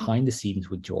been behind the scenes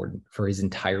with Jordan for his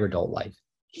entire adult life.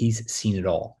 He's seen it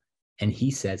all. And he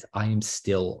says, I am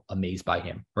still amazed by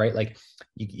him, right? Like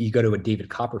you go to a David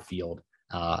Copperfield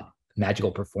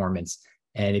magical performance,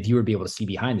 and if you were to be able to see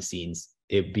behind the scenes,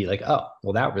 it'd be like, oh,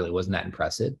 well, that really wasn't that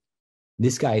impressive.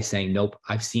 This guy is saying, nope,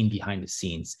 I've seen behind the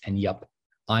scenes. And yep,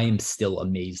 I am still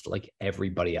amazed like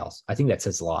everybody else. I think that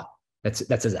says a lot. That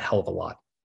says a hell of a lot.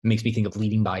 It makes me think of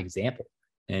leading by example.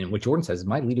 And what Jordan says is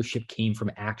my leadership came from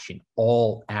action,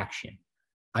 all action.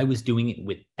 I was doing it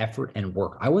with effort and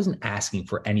work. I wasn't asking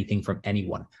for anything from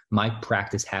anyone. My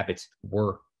practice habits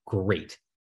were great.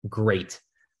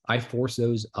 I forced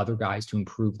those other guys to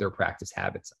improve their practice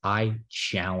habits. I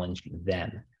challenged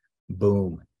them.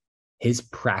 Boom. His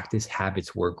practice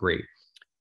habits were great.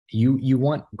 You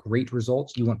want great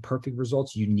results. You want perfect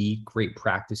results. You need great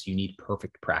practice. You need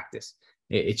perfect practice.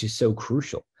 It's just so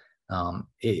crucial.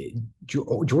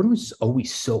 Jordan was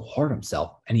always so hard on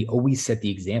himself, and he always set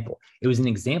the example. It was an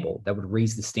example that would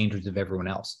raise the standards of everyone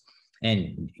else.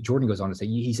 And Jordan goes on to say,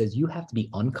 he says, you have to be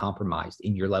uncompromised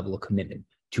in your level of commitment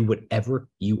to whatever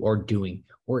you are doing,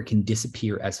 or it can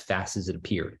disappear as fast as it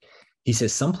appeared. He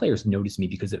says, some players noticed me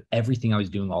because of everything I was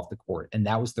doing off the court, and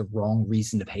that was the wrong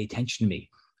reason to pay attention to me.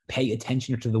 Pay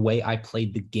attention to the way I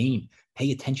played the game.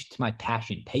 Pay attention to my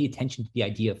passion. Pay attention to the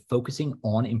idea of focusing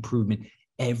on improvement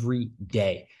every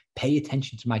day. Pay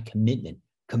attention to my commitment.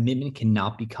 Commitment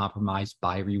cannot be compromised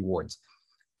by rewards.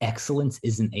 Excellence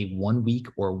isn't a 1 week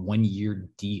or 1 year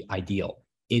ideal.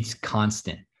 It's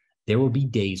constant. There will be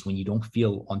days when you don't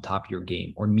feel on top of your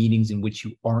game, or meetings in which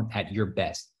you aren't at your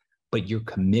best, but your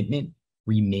commitment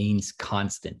remains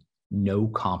constant. No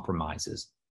compromises.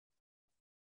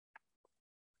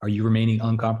 Are you remaining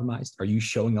uncompromised? Are you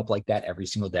showing up like that every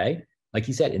single day? Like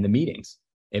he said, in the meetings.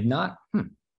 If not,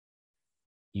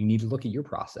 you need to look at your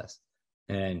process.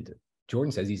 And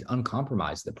Jordan says he's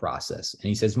uncompromised the process. And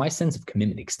he says, my sense of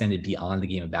commitment extended beyond the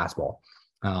game of basketball.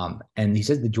 And he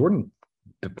says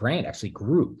the brand actually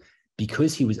grew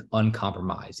because he was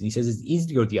uncompromised. And he says it's easy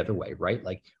to go the other way, right?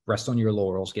 Like rest on your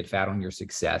laurels, get fat on your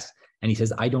success. And he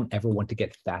says, I don't ever want to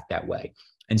get fat that way.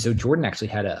 And so Jordan actually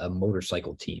had a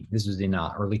motorcycle team. This was in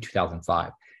early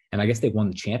 2005. And I guess they won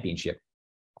the championship.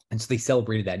 And so they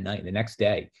celebrated that night. The next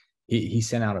day, he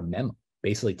sent out a memo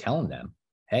basically telling them,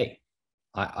 hey,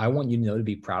 I want you to know to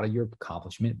be proud of your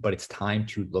accomplishment, but it's time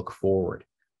to look forward.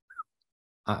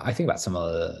 I think about some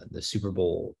of the Super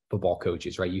Bowl football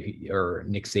coaches, right? Or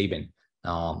Nick Saban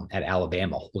at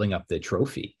Alabama holding up the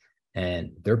trophy,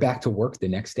 and they're back to work the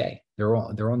next day. They're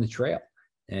on the trail.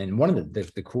 And one of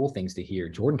the cool things to hear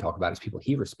Jordan talk about is people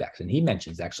he respects. And he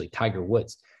mentions actually Tiger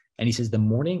Woods. And he says the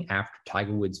morning after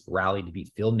Tiger Woods rallied to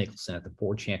beat Phil Mickelson at the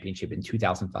Ford Championship in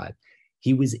 2005,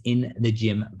 he was in the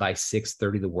gym by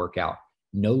 6:30 to work out.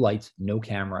 No lights, no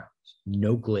camera,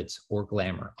 no glitz or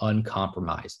glamour,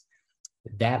 uncompromised.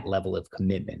 That level of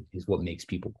commitment is what makes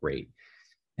people great.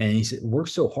 And he said, work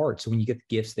so hard. So when you get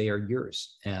the gifts, they are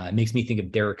yours. It makes me think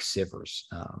of Derek Sivers,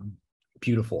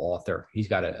 beautiful author. He's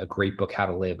got a great book, How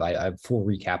to Live. I have full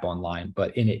recap online,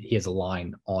 but in it, he has a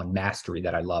line on mastery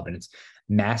that I love. And it's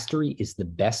mastery is the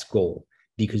best goal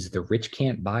because the rich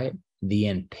can't buy it.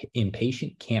 The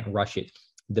impatient can't rush it.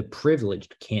 The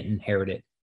privileged can't inherit it,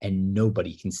 and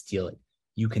nobody can steal it.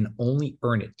 You can only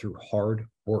earn it through hard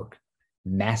work.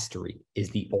 Mastery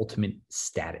is the ultimate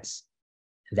status.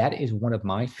 That is one of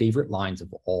my favorite lines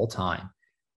of all time,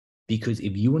 because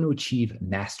if you want to achieve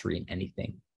mastery in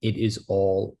anything, it is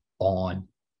all on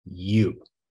you.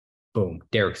 Boom.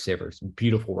 Derek Sivers,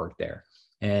 beautiful work there.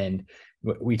 And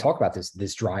we talk about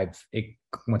this drive. It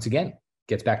once again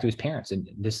gets back to his parents. And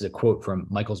this is a quote from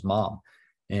Michael's mom.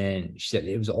 And she said,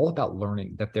 it was all about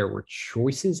learning that there were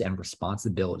choices and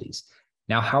responsibilities.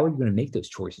 Now, how are you going to make those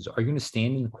choices? Are you going to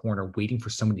stand in the corner waiting for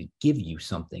somebody to give you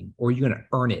something, or are you going to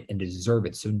earn it and deserve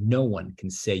it so no one can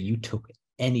say you took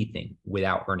anything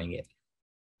without earning it?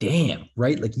 Damn,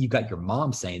 right? Like, you got your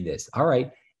mom saying this. All right,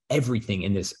 everything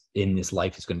in this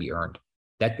life is going to be earned.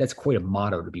 That's quite a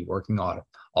motto to be working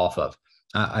off of.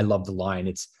 I love the line.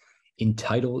 It's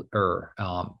entitled, or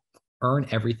earn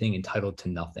everything, entitled to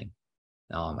nothing.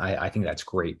 I think that's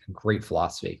great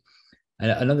philosophy. And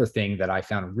another thing that I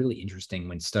found really interesting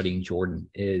when studying Jordan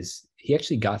is he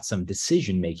actually got some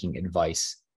decision-making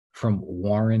advice from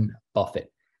Warren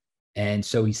Buffett. And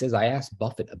so he says, I asked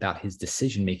Buffett about his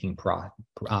decision-making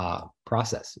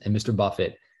process. And Mr.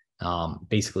 Buffett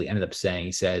basically ended up saying,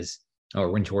 he says,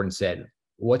 or when Jordan said,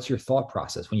 what's your thought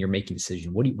process when you're making a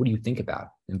decision? What do you think about?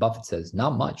 And Buffett says,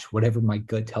 not much. Whatever my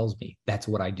gut tells me, that's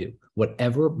what I do.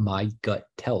 Whatever my gut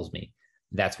tells me,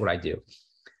 that's what I do.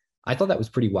 I thought that was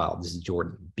pretty wild. This is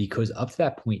Jordan, because up to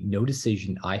that point, no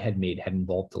decision I had made had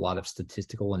involved a lot of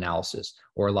statistical analysis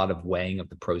or a lot of weighing of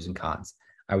the pros and cons.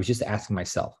 I was just asking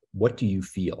myself, what do you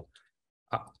feel?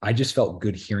 I just felt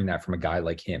good hearing that from a guy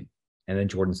like him. And then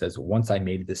Jordan says, once I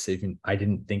made a decision, I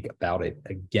didn't think about it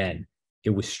again. It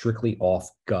was strictly off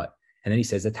gut. And then he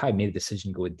says, that's how I made a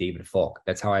decision to go with David Falk.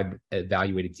 That's how I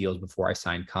evaluated deals before I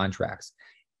signed contracts.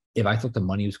 If I thought the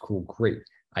money was cool, great.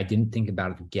 I didn't think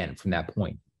about it again from that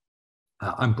point.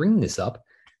 I'm bringing this up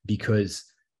because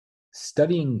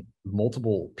studying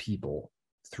multiple people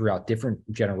throughout different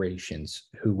generations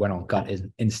who went on gut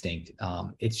instinct,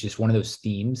 it's just one of those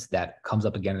themes that comes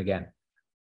up again and again.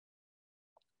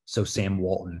 So Sam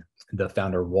Walton, the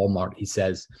founder of Walmart, he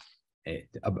says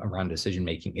around decision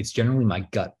making, it's generally my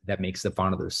gut that makes the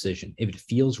final decision. If it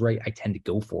feels right, I tend to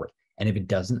go for it. And if it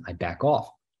doesn't, I back off.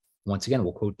 Once again,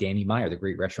 we'll quote Danny Meyer, the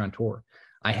great restaurateur.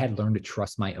 I had learned to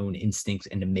trust my own instincts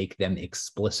and to make them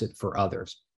explicit for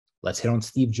others. Let's hit on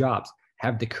Steve Jobs.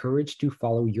 Have the courage to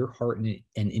follow your heart and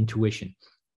intuition.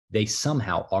 They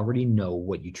somehow already know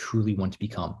what you truly want to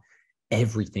become.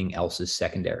 Everything else is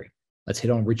secondary. Let's hit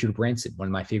on Richard Branson, one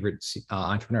of my favorite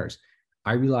entrepreneurs.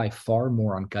 I rely far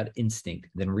more on gut instinct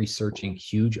than researching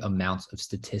huge amounts of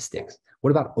statistics. What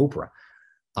about Oprah?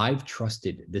 I've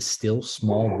trusted the still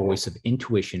small voice of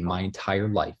intuition my entire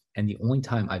life, and the only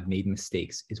time I've made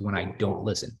mistakes is when I don't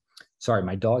listen. Sorry,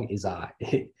 my dog is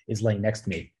laying next to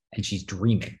me and she's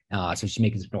dreaming, so she's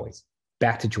making some noise.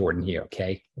 Back to Jordan here,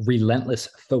 okay? Relentless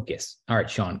focus. All right,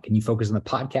 Sean, can you focus on the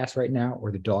podcast right now, or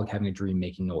the dog having a dream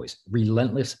making noise?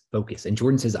 Relentless focus. And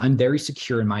Jordan says, I'm very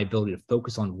secure in my ability to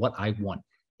focus on what I want.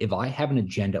 If I have an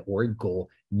agenda or a goal,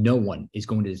 no one is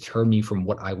going to deter me from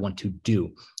what I want to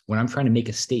do. When I'm trying to make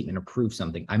a statement or prove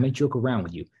something, I might joke around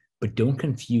with you, but don't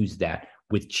confuse that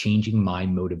with changing my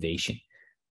motivation.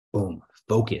 Boom,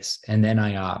 focus. And then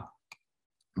I'm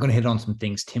going to hit on some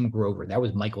things. Tim Grover, that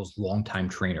was Michael's longtime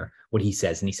trainer, what he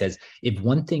says. And he says, if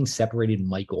one thing separated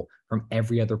Michael from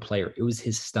every other player, it was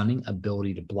his stunning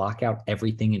ability to block out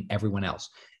everything and everyone else.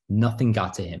 Nothing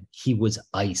got to him. He was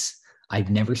ice. I've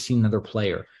never seen another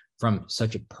player from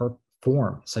such a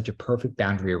perfect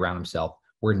boundary around himself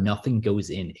where nothing goes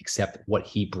in except what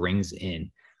he brings in.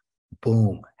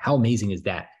 Boom. How amazing is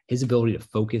that? His ability to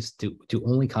focus, to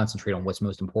only concentrate on what's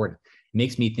most important. It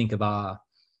makes me think of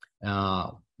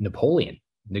Napoleon,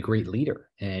 the great leader.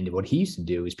 And what he used to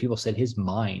do is, people said his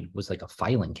mind was like a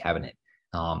filing cabinet.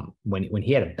 When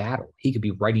he had a battle, he could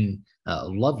be writing a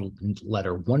love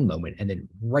letter one moment and then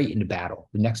right into battle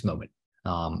the next moment.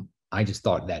 I just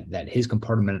thought that his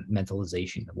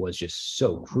compartmentalization was just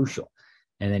so crucial.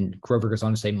 And then Grover goes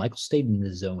on to say, Michael stayed in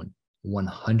the zone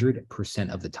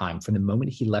 100% of the time, from the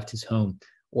moment he left his home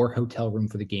or hotel room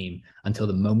for the game until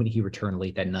the moment he returned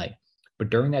late that night. But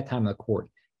during that time on the court,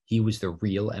 he was the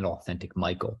real and authentic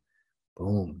Michael.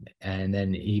 Boom. And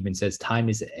then he even says, time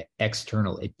is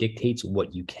external. It dictates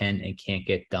what you can and can't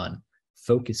get done.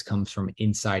 Focus comes from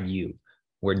inside you.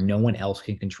 where no one else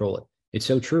can control it. It's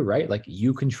so true, right? Like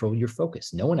you control your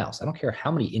focus, no one else. I don't care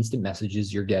how many instant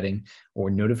messages you're getting or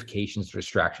notifications or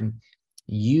distraction.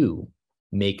 You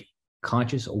make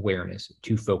conscious awareness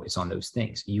to focus on those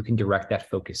things. You can direct that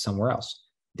focus somewhere else.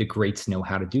 The greats know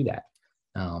how to do that.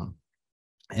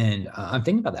 And I'm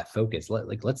thinking about that focus.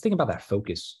 Let's think about that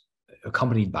focus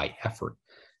accompanied by effort.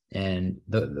 And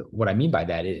what I mean by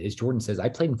that is Jordan says, I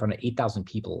played in front of 8,000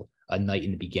 people a night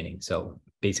in the beginning. So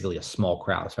basically a small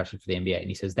crowd, especially for the NBA. And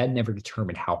he says that never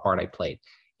determined how hard I played.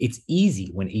 It's easy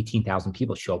when 18,000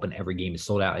 people show up and every game is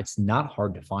sold out. It's not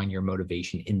hard to find your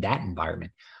motivation in that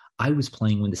environment. I was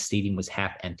playing when the stadium was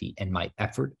half empty and my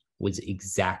effort was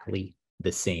exactly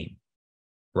the same,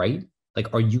 right?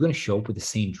 Like, are you going to show up with the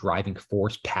same driving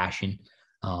force, passion,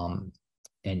 and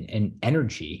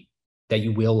energy that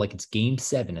you will like it's game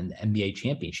 7 in the NBA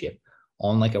championship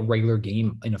on like a regular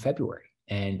game in February?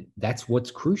 And that's what's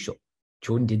crucial.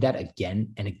 Jordan did that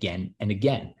again and again and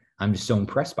again. I'm just so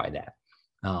impressed by that.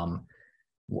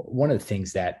 One of the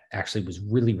things that actually was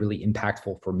really, really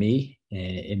impactful for me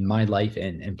in my life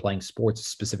and playing sports,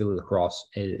 specifically lacrosse,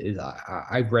 is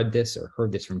I read this or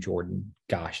heard this from Jordan.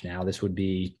 Gosh, now this would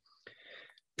be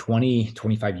 20,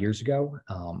 25 years ago,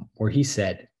 where he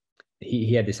said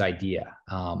he had this idea.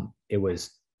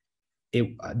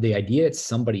 The idea that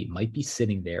somebody might be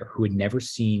sitting there who had never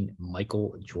seen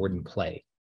Michael Jordan play.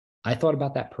 I thought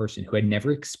about that person who had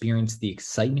never experienced the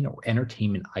excitement or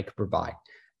entertainment I could provide.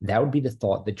 That would be the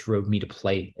thought that drove me to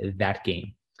play that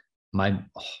game. Oh my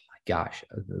gosh,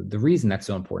 the reason that's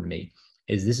so important to me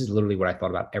is this is literally what I thought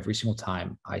about every single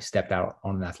time I stepped out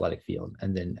on an athletic field.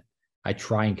 And then I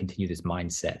try and continue this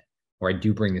mindset, or I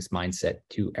do bring this mindset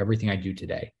to everything I do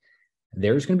today.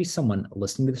 There's going to be someone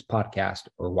listening to this podcast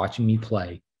or watching me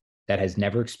play that has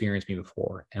never experienced me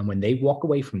before. And when they walk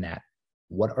away from that,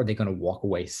 what are they going to walk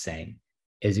away saying?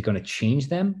 Is it going to change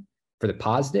them for the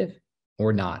positive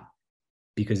or not?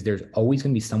 Because there's always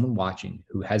going to be someone watching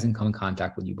who hasn't come in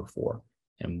contact with you before.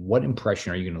 And what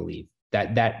impression are you going to leave?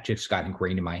 That just got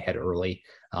ingrained in my head early.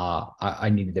 I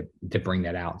needed to bring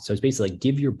that out. So it's basically like,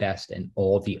 give your best and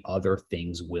all the other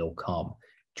things will come.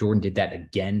 Jordan did that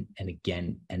again and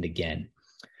again and again.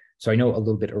 So I know a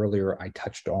little bit earlier I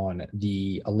touched on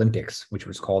the Olympics, which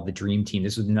was called the Dream Team.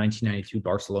 This was the 1992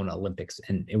 Barcelona Olympics.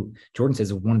 And Jordan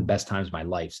says it was one of the best times of my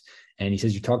life. And he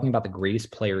says, you're talking about the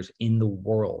greatest players in the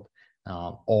world,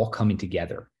 all coming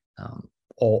together.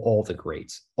 All the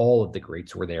greats, all of the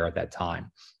greats were there at that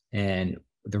time. And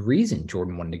the reason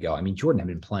Jordan wanted to go, I mean, Jordan had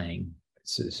been playing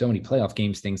so many playoff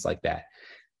games, things like that.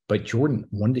 But Jordan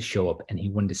wanted to show up and he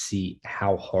wanted to see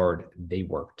how hard they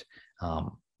worked,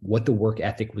 what the work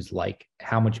ethic was like,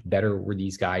 how much better were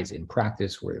these guys in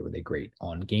practice, were they great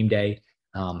on game day?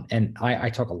 And I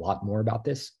talk a lot more about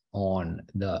this on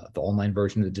the online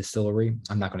version of the distillery.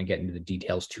 I'm not going to get into the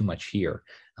details too much here.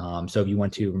 So if you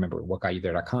want to remember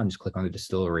whatgotyouthere.com, just click on the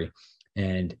distillery.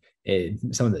 And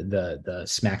some of the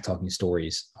smack talking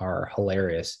stories are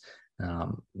hilarious.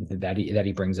 That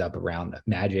he brings up around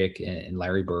Magic and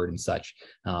Larry Bird and such.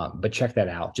 But check that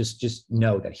out. Just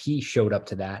know that he showed up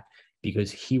to that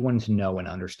because he wanted to know and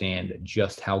understand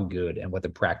just how good and what the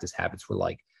practice habits were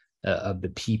like of the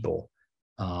people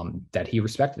that he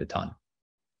respected a ton.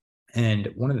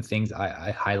 And one of the things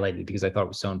I highlighted because I thought it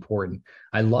was so important,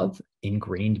 I love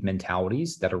ingrained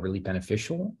mentalities that are really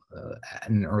beneficial at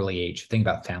an early age. Think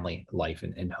about family life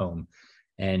and home.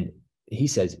 And he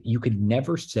says, you could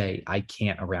never say, I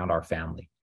can't around our family.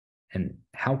 And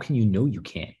how can you know you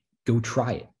can't? Go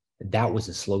try it. That was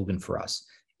a slogan for us.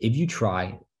 If you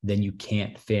try, then you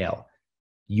can't fail.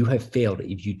 You have failed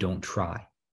if you don't try.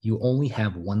 You only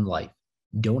have one life.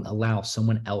 Don't allow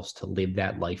someone else to live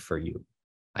that life for you.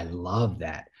 I love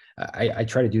that. I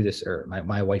try to do this, or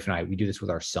my wife and I, we do this with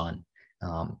our son.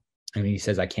 I mean, he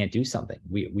says, I can't do something.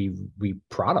 We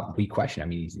prod him, we question. I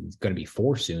mean, he's going to be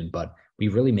 4 soon, but we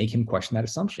really make him question that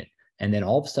assumption. And then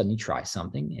all of a sudden he tries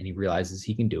something and he realizes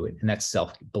he can do it. And that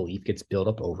self-belief gets built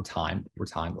up over time.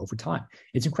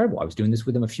 It's incredible. I was doing this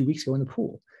with him a few weeks ago in the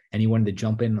pool and he wanted to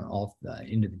jump in off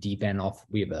into the deep end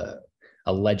we have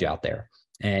a ledge out there.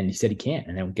 And he said he can't.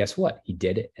 And then guess what? He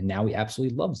did it. And now he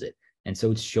absolutely loves it. And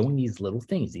so it's showing these little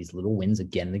things, these little wins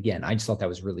again and again. I just thought that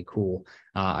was really cool.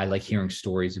 I like hearing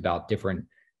stories about different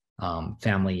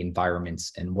family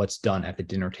environments and what's done at the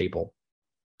dinner table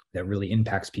that really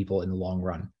impacts people in the long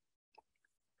run.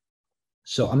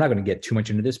 So I'm not going to get too much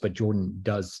into this, but Jordan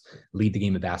does lead the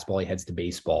game of basketball. He heads to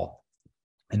baseball.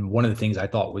 And one of the things I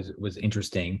thought was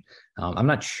interesting, I'm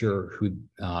not sure who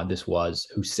this was,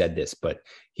 who said this, but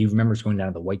he remembers going down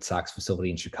to the White Sox facility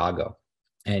in Chicago.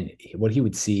 And what he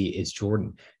would see is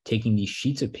Jordan taking these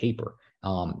sheets of paper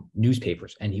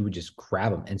newspapers, and he would just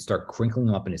grab them and start crinkling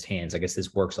them up in his hands. I guess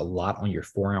this works a lot on your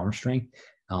forearm strength.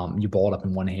 You ball it up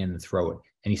in one hand and throw it.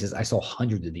 And he says, I saw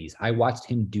hundreds of these. I watched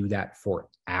him do that for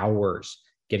hours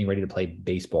getting ready to play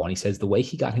baseball. And he says the way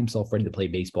he got himself ready to play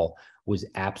baseball was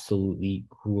absolutely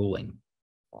grueling.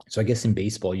 So I guess in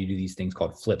baseball, you do these things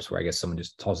called flips, where I guess someone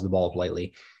just tosses the ball up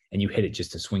lightly and you hit it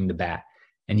just to swing the bat.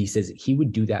 And he says he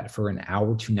would do that for an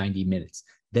hour to 90 minutes.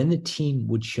 Then the team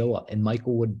would show up and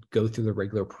Michael would go through the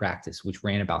regular practice, which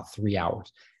ran about 3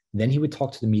 hours. Then he would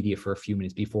talk to the media for a few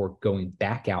minutes before going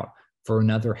back out for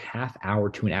another half hour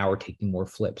to an hour, taking more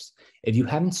flips. If you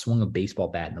haven't swung a baseball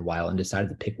bat in a while and decided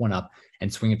to pick one up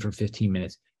and swing it for 15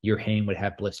 minutes, your hand would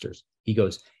have blisters. He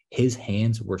goes, his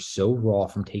hands were so raw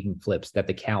from taking flips that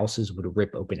the calluses would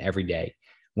rip open every day.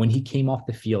 When he came off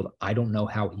the field, I don't know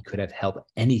how he could have held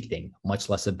anything, much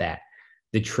less a bat.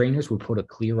 The trainers would put a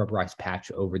clear rubberized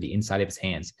patch over the inside of his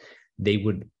hands. They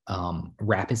would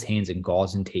wrap his hands in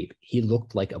gauze and tape. He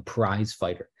looked like a prize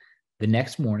fighter. The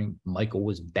next morning, Michael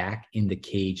was back in the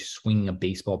cage swinging a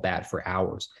baseball bat for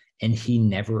hours, and he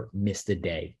never missed a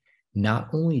day. Not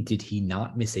only did he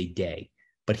not miss a day,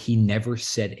 but he never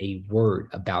said a word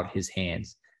about his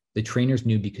hands. The trainers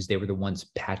knew because they were the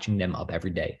ones patching them up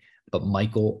every day, but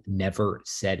Michael never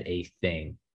said a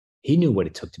thing. He knew what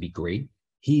it took to be great.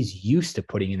 He's used to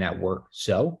putting in that work.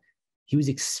 So he was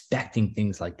expecting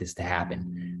things like this to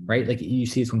happen, right? Like you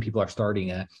see this when people are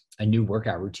starting a new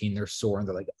workout routine, they're sore and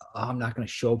they're like, oh, I'm not going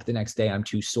to show up the next day. I'm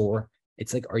too sore.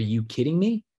 It's like, are you kidding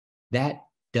me? That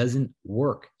doesn't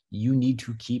work. You need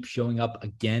to keep showing up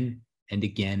again and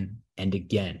again and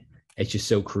again. It's just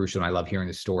so crucial. And I love hearing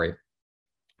the story.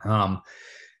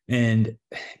 And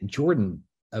Jordan,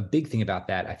 a big thing about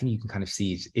that, I think you can kind of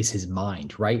see is his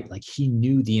mind, right? Like he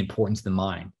knew the importance of the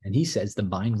mind. And he says the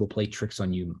mind will play tricks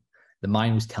on you. The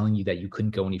mind was telling you that you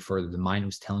couldn't go any further. The mind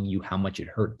was telling you how much it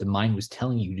hurt. The mind was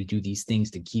telling you to do these things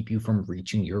to keep you from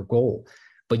reaching your goal.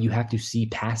 But you have to see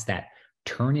past that.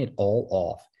 Turn it all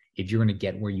off if you're going to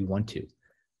get where you want to.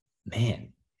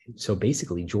 Man, so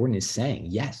basically Jordan is saying,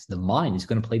 yes, the mind is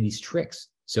going to play these tricks.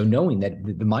 So knowing that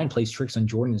the mind plays tricks on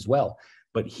Jordan as well,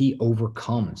 but he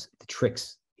overcomes the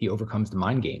tricks. He overcomes the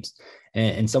mind games.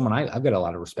 And someone I've got a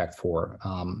lot of respect for,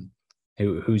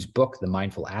 whose book, The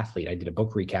Mindful Athlete, I did a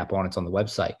book recap on, it's on the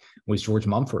website, was George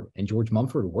Mumford. And George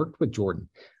Mumford worked with Jordan.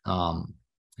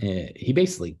 He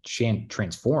basically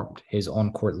transformed his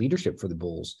on-court leadership for the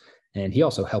Bulls. And he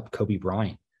also helped Kobe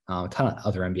Bryant, a ton of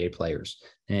other NBA players.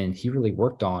 And he really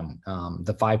worked on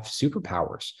the 5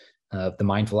 superpowers of the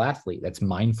mindful athlete. That's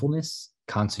mindfulness,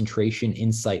 concentration,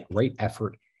 insight, right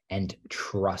effort, and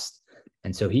trust.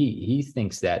 And so he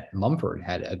thinks that Mumford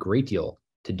had a great deal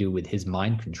to do with his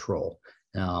mind control.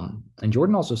 And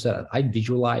Jordan also said, I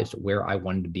visualized where I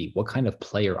wanted to be, what kind of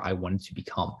player I wanted to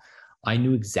become. I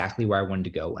knew exactly where I wanted to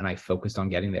go, and I focused on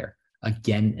getting there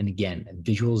again and again.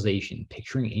 Visualization,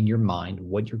 picturing in your mind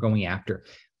what you're going after,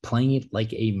 playing it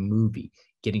like a movie,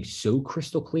 getting so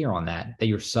crystal clear on that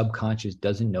your subconscious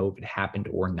doesn't know if it happened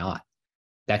or not.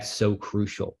 That's so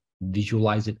crucial.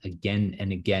 Visualize it again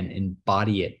and again,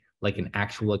 embody it like an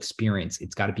actual experience.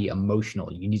 It's got to be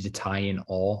emotional. You need to tie in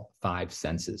all 5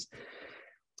 senses.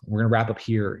 We're going to wrap up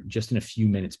here just in a few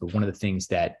minutes, but one of the things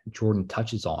that Jordan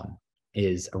touches on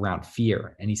is around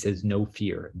fear. And he says, no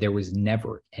fear. There was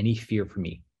never any fear for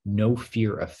me. No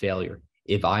fear of failure.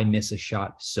 If I miss a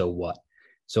shot, so what?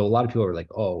 So a lot of people are like,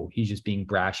 oh, he's just being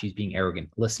brash. He's being arrogant.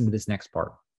 Listen to this next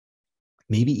part.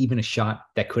 Maybe even a shot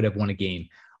that could have won a game.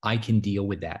 I can deal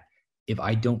with that. If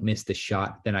I don't miss the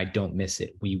shot, then I don't miss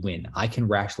it. We win. I can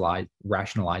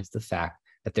rationalize the fact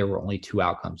that there were only 2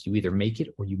 outcomes. You either make it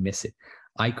or you miss it.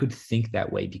 I could think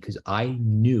that way because I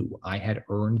knew I had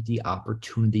earned the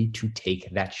opportunity to take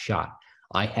that shot.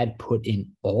 I had put in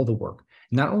all the work,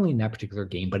 not only in that particular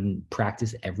game, but in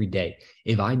practice every day.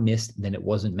 If I missed, then it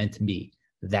wasn't meant to be.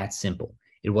 That simple.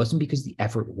 It wasn't because the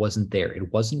effort wasn't there.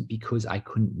 It wasn't because I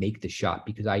couldn't make the shot,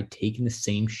 because I had taken the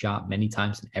same shot many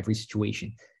times in every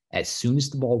situation. As soon as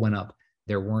the ball went up,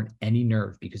 there weren't any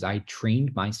nerves because I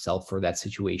trained myself for that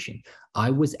situation. I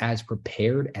was as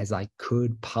prepared as I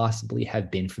could possibly have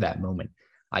been for that moment.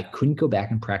 I couldn't go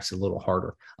back and practice a little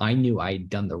harder. I knew I had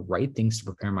done the right things to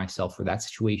prepare myself for that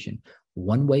situation.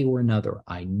 One way or another,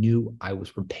 I knew I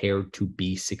was prepared to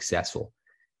be successful.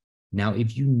 Now,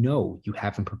 if you know you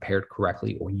haven't prepared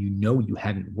correctly, or you know you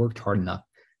haven't worked hard enough,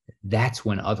 that's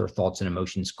when other thoughts and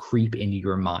emotions creep into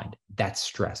your mind. That's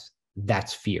stress.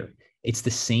 That's fear. It's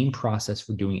the same process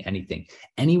for doing anything.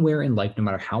 Anywhere in life, no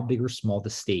matter how big or small the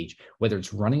stage, whether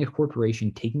it's running a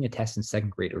corporation, taking a test in 2nd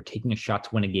grade, or taking a shot to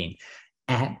win a game,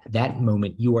 At that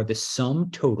moment, you are the sum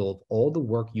total of all the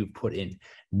work you've put in,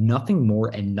 nothing more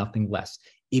and nothing less.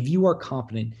 If you are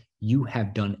confident you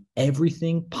have done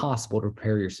everything possible to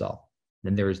prepare yourself,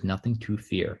 then there is nothing to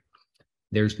fear.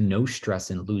 There's no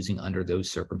stress in losing under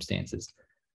those circumstances.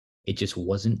 It just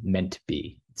wasn't meant to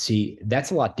be. See,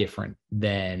 that's a lot different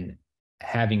than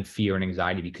having fear and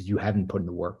anxiety because you haven't put in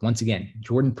the work. Once again,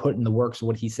 Jordan put in the work. So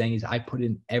what he's saying is I put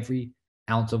in every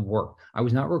ounce of work. I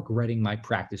was not regretting my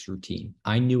practice routine.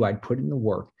 I knew I'd put in the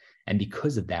work. And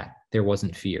because of that, there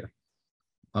wasn't fear.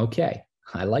 Okay,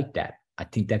 I like that. I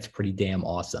think that's pretty damn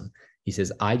awesome. He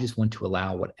says, I just want to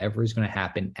allow whatever is going to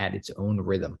happen at its own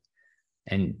rhythm.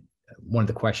 And one of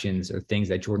the questions or things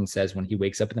that Jordan says when he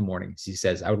wakes up in the morning, he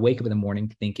says, I would wake up in the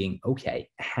morning thinking, okay,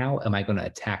 how am I going to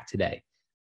attack today?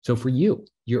 So for you,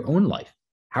 your own life,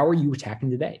 how are you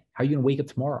attacking today? How are you going to wake up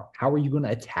tomorrow? How are you going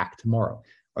to attack tomorrow?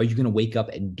 Are you going to wake up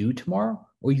and do tomorrow?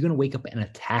 Or are you going to wake up and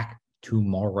attack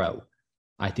tomorrow?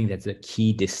 I think that's a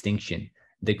key distinction.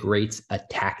 The greats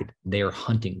attack it. They are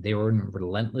hunting. They are in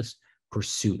relentless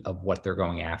pursuit of what they're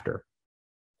going after.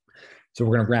 So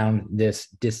we're going to round this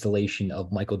distillation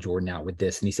of Michael Jordan out with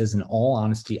this. And he says, in all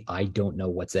honesty, I don't know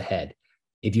what's ahead.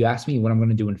 If you ask me what I'm going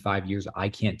to do in 5 years, I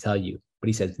can't tell you. But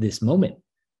he says, this moment,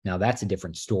 now that's a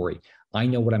different story. I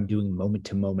know what I'm doing moment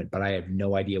to moment, but I have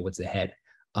no idea what's ahead.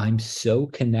 I'm so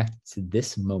connected to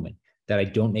this moment that I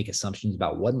don't make assumptions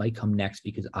about what might come next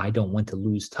because I don't want to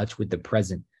lose touch with the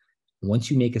present.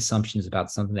 Once you make assumptions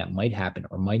about something that might happen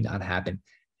or might not happen,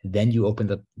 then you open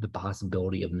the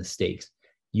possibility of mistakes.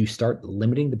 You start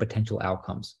limiting the potential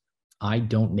outcomes. I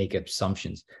don't make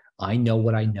assumptions. I know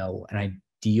what I know, and I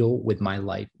deal with my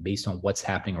life based on what's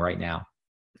happening right now.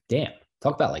 Damn,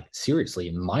 talk about like seriously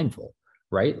and mindful,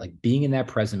 right? Like being in that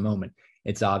present moment.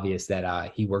 It's obvious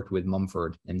that he worked with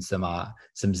Mumford and some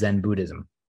Zen Buddhism.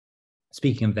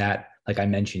 Speaking of that, like I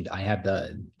mentioned, I have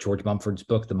the George Mumford's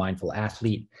book, The Mindful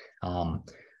Athlete,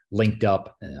 linked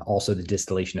up. Also the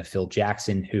Distillation of Phil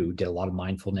Jackson, who did a lot of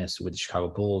mindfulness with the Chicago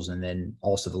Bulls and then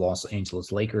also the Los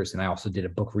Angeles Lakers. And I also did a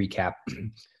book recap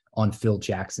on Phil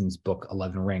Jackson's book,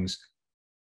 11 Rings.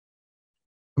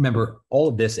 Remember, all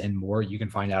of this and more you can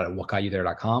find out at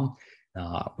whatgotyouthere.com.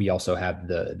 We also have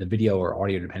the video or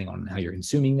audio, depending on how you're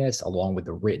consuming this, along with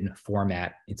the written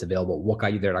format. It's available at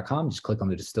whatgotyouthere.com. Just click on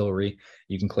the distillery.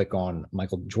 You can click on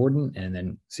Michael Jordan and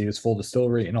then see his full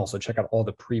distillery, and also check out all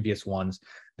the previous ones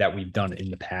that we've done in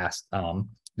the past.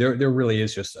 There really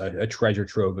is just a treasure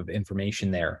trove of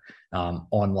information there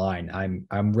online.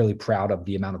 I'm really proud of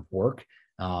the amount of work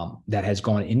that has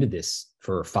gone into this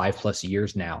for 5+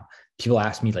 years now. People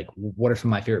ask me, like, what are some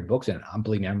of my favorite books? And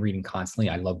believe me, I'm reading constantly.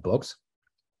 I love books.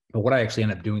 But what I actually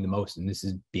end up doing the most, and this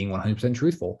is being 100%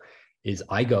 truthful, is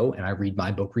I go and I read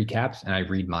my book recaps and I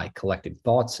read my collected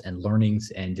thoughts and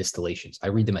learnings and distillations. I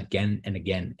read them again and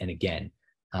again and again,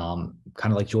 kind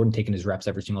of like Jordan taking his reps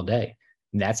every single day.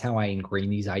 And that's how I ingrain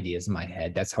these ideas in my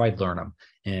head. That's how I learn them.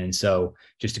 And so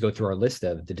just to go through our list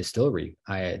of the distillery,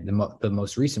 the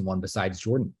most recent one besides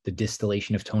Jordan, the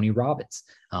distillation of Tony Robbins.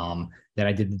 Then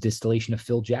I did the distillation of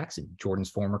Phil Jackson, Jordan's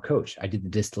former coach. I did the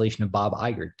distillation of Bob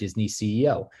Iger, Disney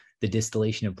CEO, the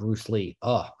distillation of Bruce Lee.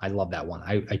 Oh, I love that one.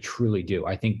 I truly do.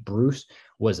 I think Bruce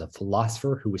was a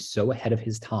philosopher who was so ahead of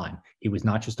his time. He was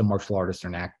not just a martial artist or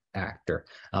an actor.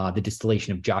 The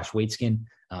distillation of Josh Waitzkin,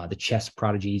 the chess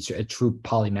prodigy, he's a true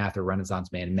polymath or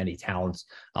Renaissance man, many talents,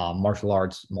 martial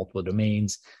arts, multiple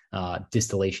domains,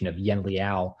 distillation of Yen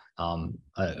Liao,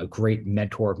 a great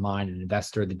mentor of mine, an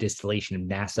investor, the distillation of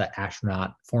NASA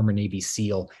astronaut, former Navy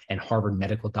SEAL, and Harvard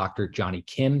medical doctor Johnny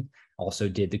Kim. Also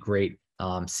did the great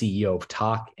CEO of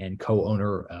TOC and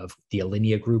co-owner of the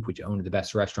Alinea Group, which owned the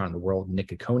best restaurant in the world, Nick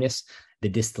Kokonis. The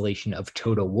distillation of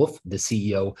Toto Wolff, the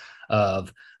CEO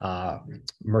of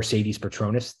Mercedes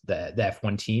Petronas, the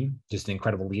F1 team, just an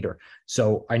incredible leader.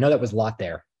 So I know that was a lot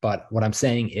there, but what I'm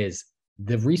saying is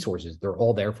the resources, they're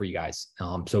all there for you guys.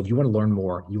 So if you want to learn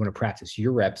more, you want to practice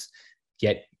your reps,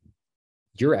 get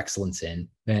your excellence in,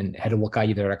 then head to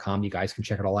whatgotyouthere.com. You guys can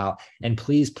check it all out. And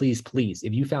please, please, please,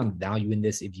 if you found value in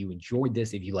this, if you enjoyed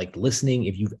this, if you liked listening,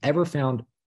 if you've ever found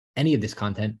any of this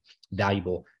content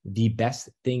valuable, the best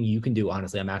thing you can do,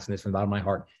 honestly, I'm asking this from the bottom of my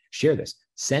heart, share this.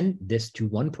 Send this to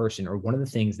one person or one of the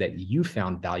things that you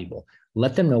found valuable.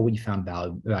 Let them know what you found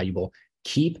valuable.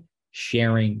 Keep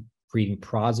sharing, creating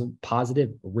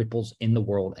positive ripples in the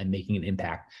world and making an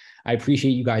impact. I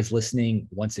appreciate you guys listening.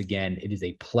 Once again, it is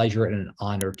a pleasure and an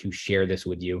honor to share this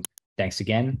with you. Thanks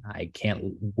again. I can't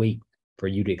wait for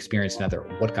you to experience another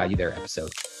What Got You There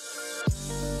episode.